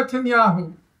 by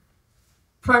Netanyahu,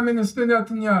 Prime Minister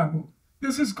Netanyahu.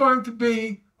 This is going to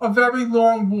be a very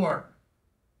long war,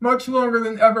 much longer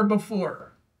than ever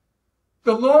before.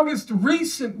 The longest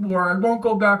recent war, I won't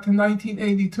go back to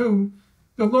 1982,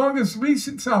 the longest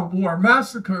recent war,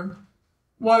 massacre,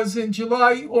 was in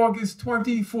July, August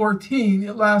 2014.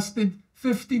 It lasted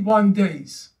 51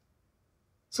 days.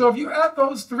 So if you add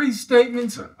those 3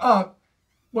 statements up,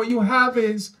 what you have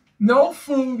is no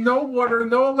food, no water,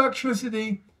 no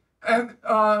electricity, and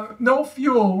no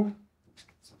fuel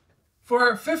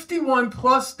for 51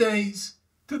 plus days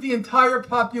to the entire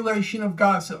population of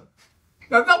Gaza.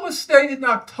 Now, that was stated on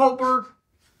October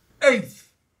 8th.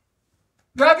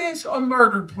 That is a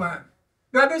murder plan.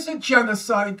 That is a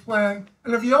genocide plan.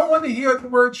 And if you don't want to hear the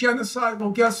word genocide,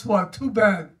 well, guess what? Too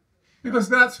bad. Because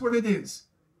that's what it is.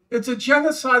 It's a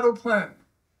genocidal plan.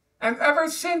 And ever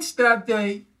since that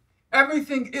day,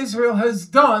 everything Israel has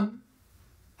done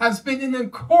has been in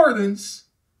accordance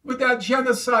with that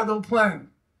genocidal plan.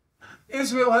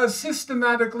 Israel has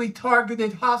systematically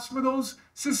targeted hospitals,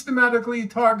 systematically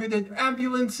targeted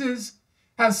ambulances,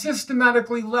 has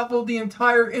systematically leveled the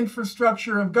entire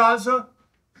infrastructure of Gaza.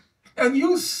 And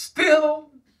you still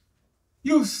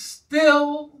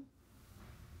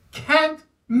can't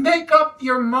make up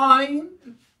your mind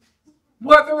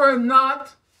whether or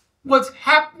not what's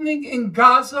happening in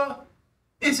Gaza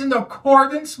is in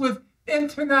accordance with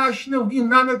international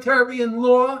humanitarian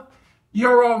law.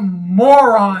 You're a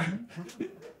moron.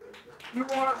 You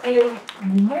are a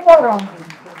moron.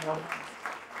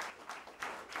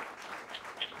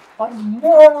 A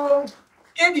moral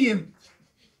idiot.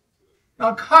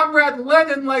 Now, Comrade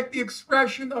Lenin liked the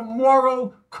expression a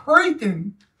moral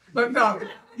cretin, but no,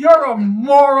 you're a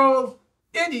moral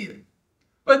idiot.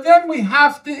 But then we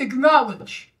have to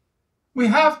acknowledge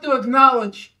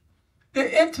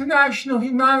that international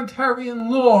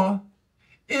humanitarian law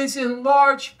is in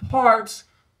large parts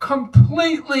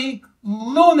completely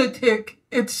lunatic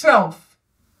itself.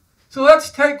 So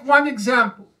let's take one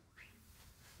example.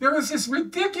 There is this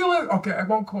ridiculous, okay, I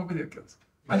won't call it ridiculous.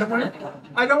 I don't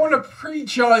want to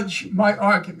prejudge my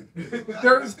argument.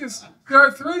 There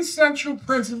are 3 central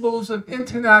principles of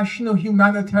international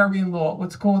humanitarian law,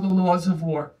 what's called the laws of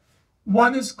war.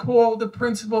 One is called the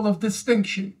principle of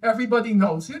distinction. Everybody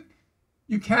knows it.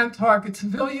 You can't target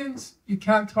civilians. You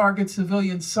can't target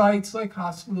civilian sites like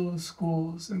hospitals,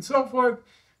 schools, and so forth.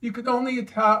 You could only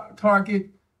target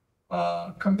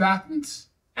combatants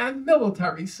and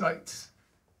military sites.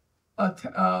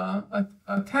 A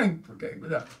tank brigade,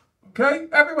 whatever. Okay?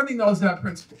 Everybody knows that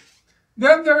principle.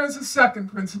 Then there is a second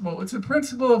principle. It's a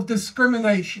principle of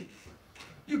discrimination.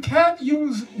 You can't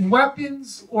use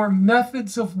weapons or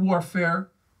methods of warfare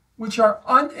which are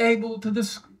unable to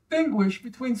distinguish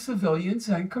between civilians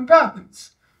and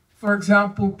combatants. For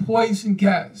example, poison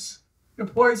gas. The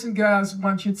poison gas,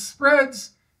 once it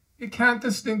spreads, it can't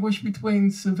distinguish between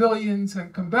civilians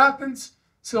and combatants.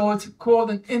 So it's called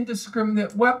an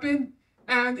indiscriminate weapon,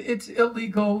 and it's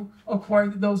illegal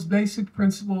according to those basic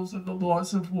principles of the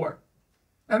laws of war.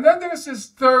 And then there's this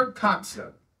third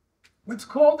concept. It's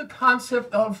called the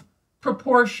concept of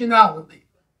proportionality.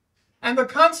 And the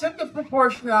concept of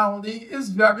proportionality is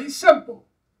very simple.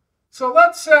 So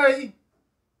let's say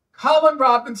Colin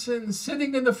Robinson is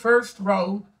sitting in the first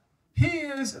row. He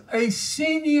is a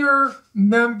senior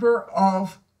member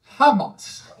of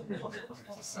Hamas.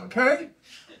 Okay?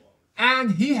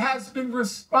 And he has been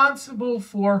responsible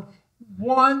for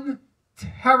one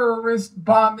terrorist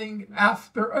bombing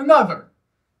after another.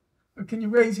 Can you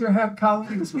raise your hand, Colin?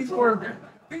 Because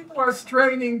people are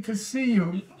straining to see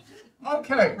you.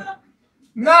 Okay.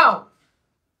 Now,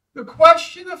 the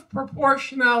question of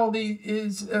proportionality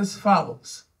is as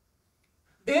follows.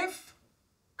 If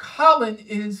Colin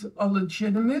is a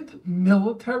legitimate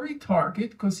military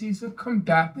target because he's a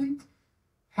combatant,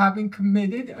 having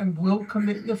committed and will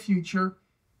commit in the future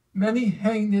many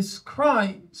heinous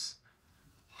crimes.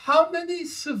 How many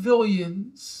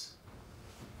civilians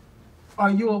are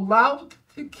you allowed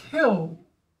to kill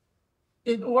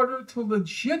in order to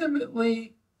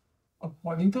legitimately,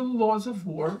 according to the laws of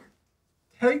war,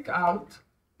 take out,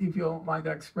 if you don't mind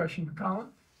that expression, Colin,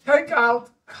 take out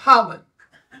Colin?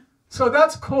 So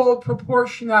that's called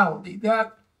proportionality,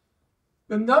 that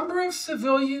the number of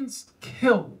civilians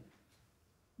killed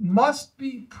must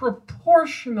be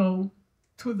proportional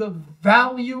to the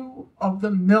value of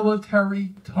the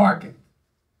military target.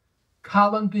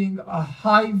 Colin being a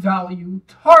high value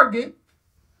target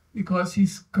because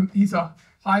he's a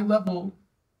high level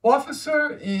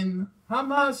officer in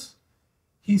Hamas.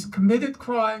 He's committed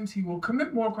crimes. He will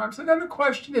commit more crimes. And then the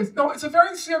question is, no, it's a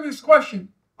very serious question.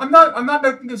 I'm not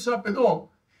making this up at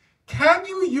all. Can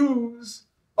you use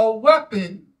a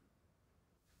weapon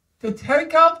to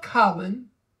take out Colin,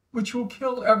 which will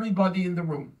kill everybody in the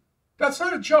room? That's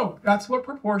not a joke. That's what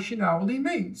proportionality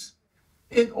means.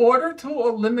 In order to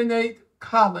eliminate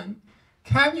Colin,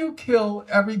 can you kill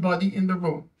everybody in the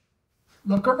room?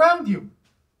 Look around you.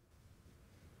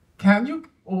 Can you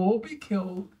all be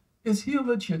killed? Is he a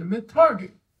legitimate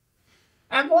target?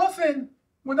 And often,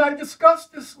 when I discuss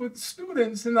this with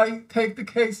students, and I take the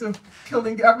case of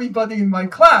killing everybody in my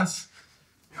class,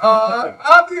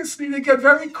 obviously they get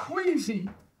very queasy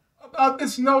about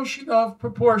this notion of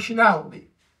proportionality.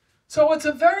 So it's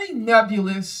a very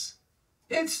nebulous,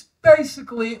 it's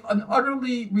basically an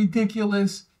utterly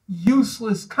ridiculous,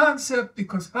 useless concept,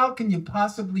 because how can you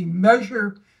possibly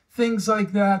measure things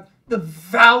like that? The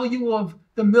value of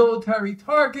the military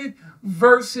target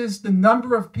versus the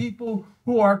number of people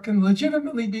who can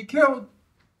legitimately be killed.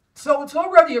 So it's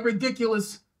already a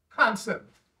ridiculous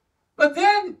concept. But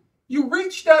then you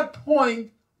reach that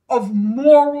point of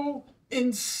moral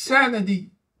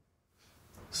insanity.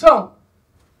 So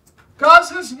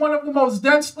Gaza is one of the most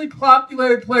densely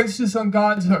populated places on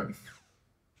God's earth.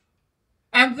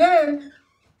 And then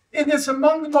it is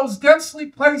among the most densely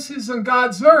places on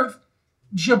God's earth.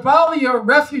 Jabalia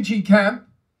refugee camp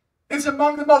is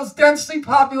among the most densely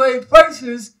populated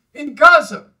places in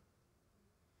Gaza.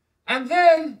 And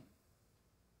then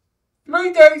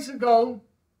 3 days ago,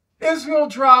 Israel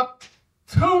dropped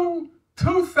two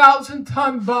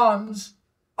 2,000-ton bombs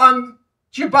on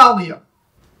Jabalia.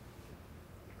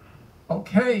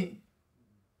 Okay.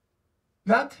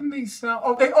 That to me sounds...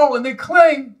 and they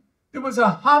claim there was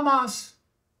a Hamas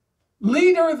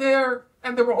leader there,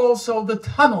 and there were also the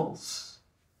tunnels.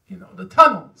 The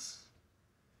tunnels.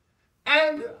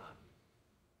 And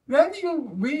then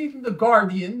you read the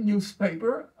Guardian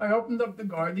newspaper. I opened up the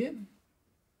Guardian,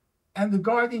 and the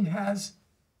Guardian has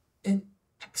an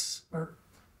expert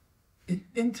in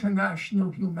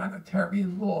international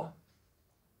humanitarian law.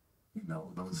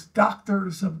 Those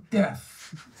doctors of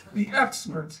death, the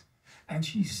experts. And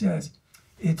she says,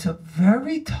 it's a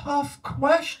very tough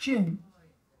question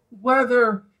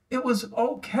whether it was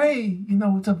okay.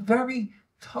 It's a very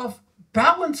tough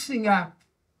balancing act,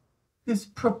 this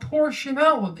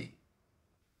proportionality.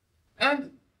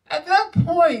 And at that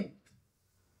point,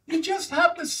 you just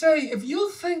have to say, if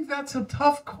you think that's a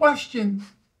tough question,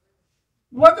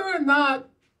 whether or not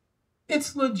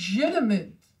it's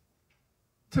legitimate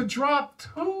to drop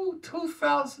two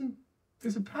 2,000,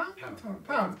 is it pound?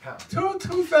 Pound. Two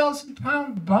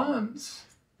 2,000-pound bombs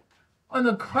on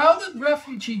a crowded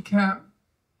refugee camp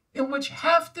in which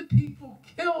half the people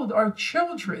killed are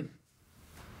children,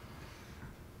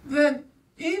 then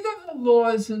either the law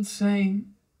is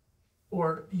insane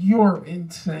or you're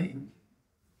insane.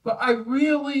 But I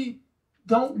really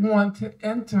don't want to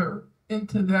enter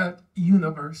into that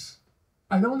universe.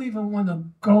 I don't even want to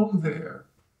go there.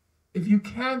 If you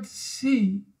can't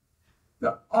see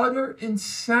the utter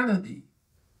insanity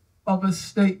of a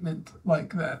statement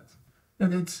like that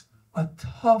it's a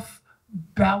tough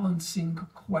balancing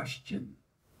question.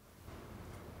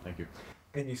 Thank you.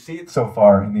 And you see it so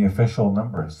far in the official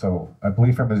numbers. So I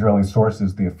believe from Israeli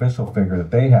sources, the official figure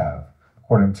that they have,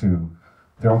 according to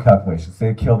their own calculations,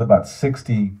 they killed about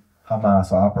 60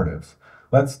 Hamas operatives.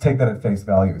 Let's take that at face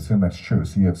value, assume that's true.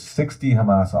 So you have 60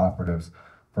 Hamas operatives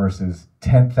versus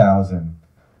 10,000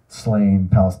 slain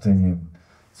Palestinian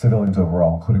civilians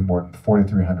overall, including more than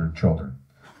 4,300 children.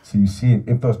 So you see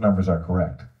if those numbers are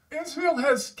correct. Israel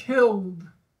has killed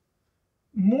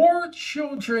more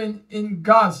children in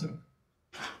Gaza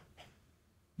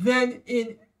than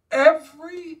in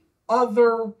every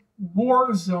other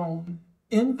war zone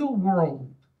in the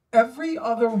world, every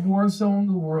other war zone in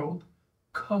the world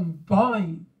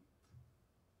combined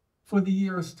for the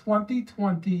years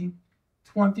 2020,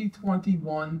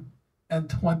 2021, and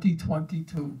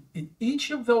 2022. In each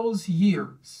of those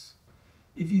years,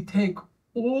 if you take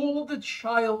all the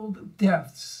child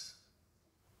deaths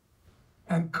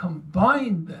and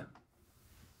combine them,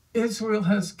 Israel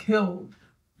has killed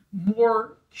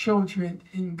more children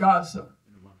in Gaza.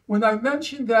 When I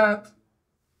mentioned that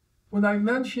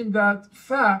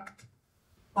fact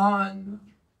on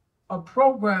a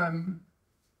program,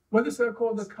 what is that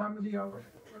called? The Comedy Hour?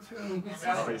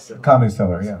 Comedy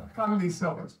Cellar, yeah. Comedy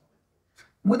Cellar.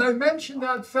 When I mentioned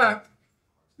that fact,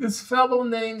 this fellow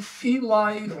named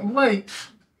Eli Lake,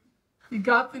 he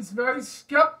got this very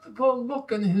skeptical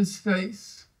look in his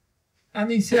face, and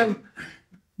he said,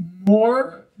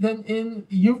 more than in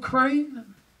Ukraine?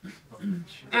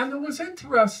 And it was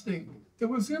interesting. It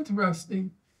was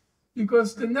interesting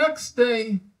because the next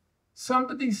day,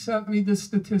 somebody sent me the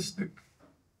statistic.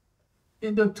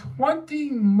 In the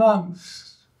 20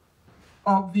 months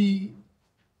of the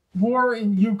war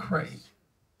in Ukraine,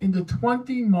 in the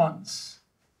 20 months,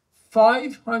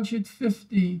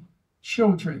 550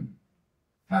 children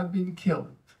have been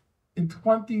killed in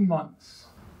 20 months.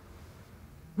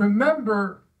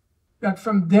 Remember that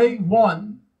from day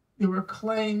one, there were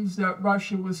claims that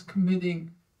Russia was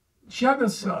committing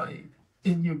genocide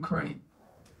in Ukraine.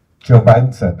 Joe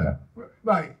Biden said that.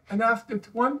 Right. And after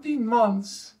 20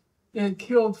 months, they had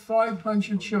killed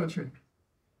 500 children.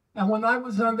 And when I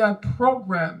was on that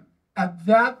program, at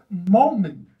that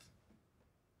moment,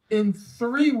 in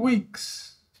 3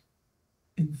 weeks,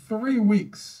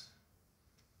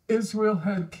 Israel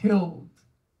had killed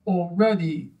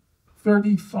already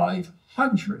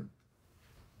 3,500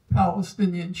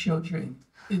 Palestinian children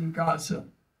in Gaza.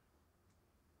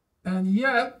 And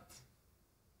yet,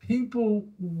 people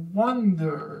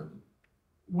wonder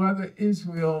whether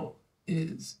Israel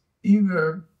is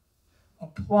either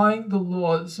applying the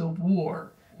laws of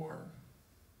war or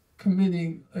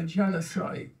committing a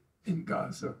genocide in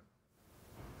Gaza.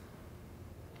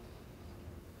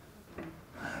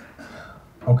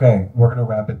 Okay, we're going to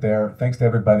wrap it there. Thanks to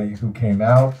everybody who came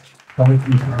out. Coming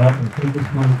to you from this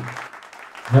one,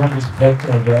 no respect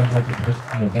or very much interest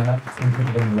in the event,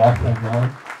 including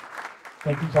Rosa.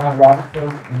 Thank you, John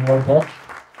Robinson, in your book.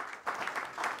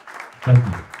 Thank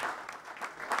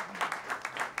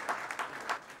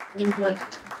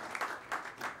you.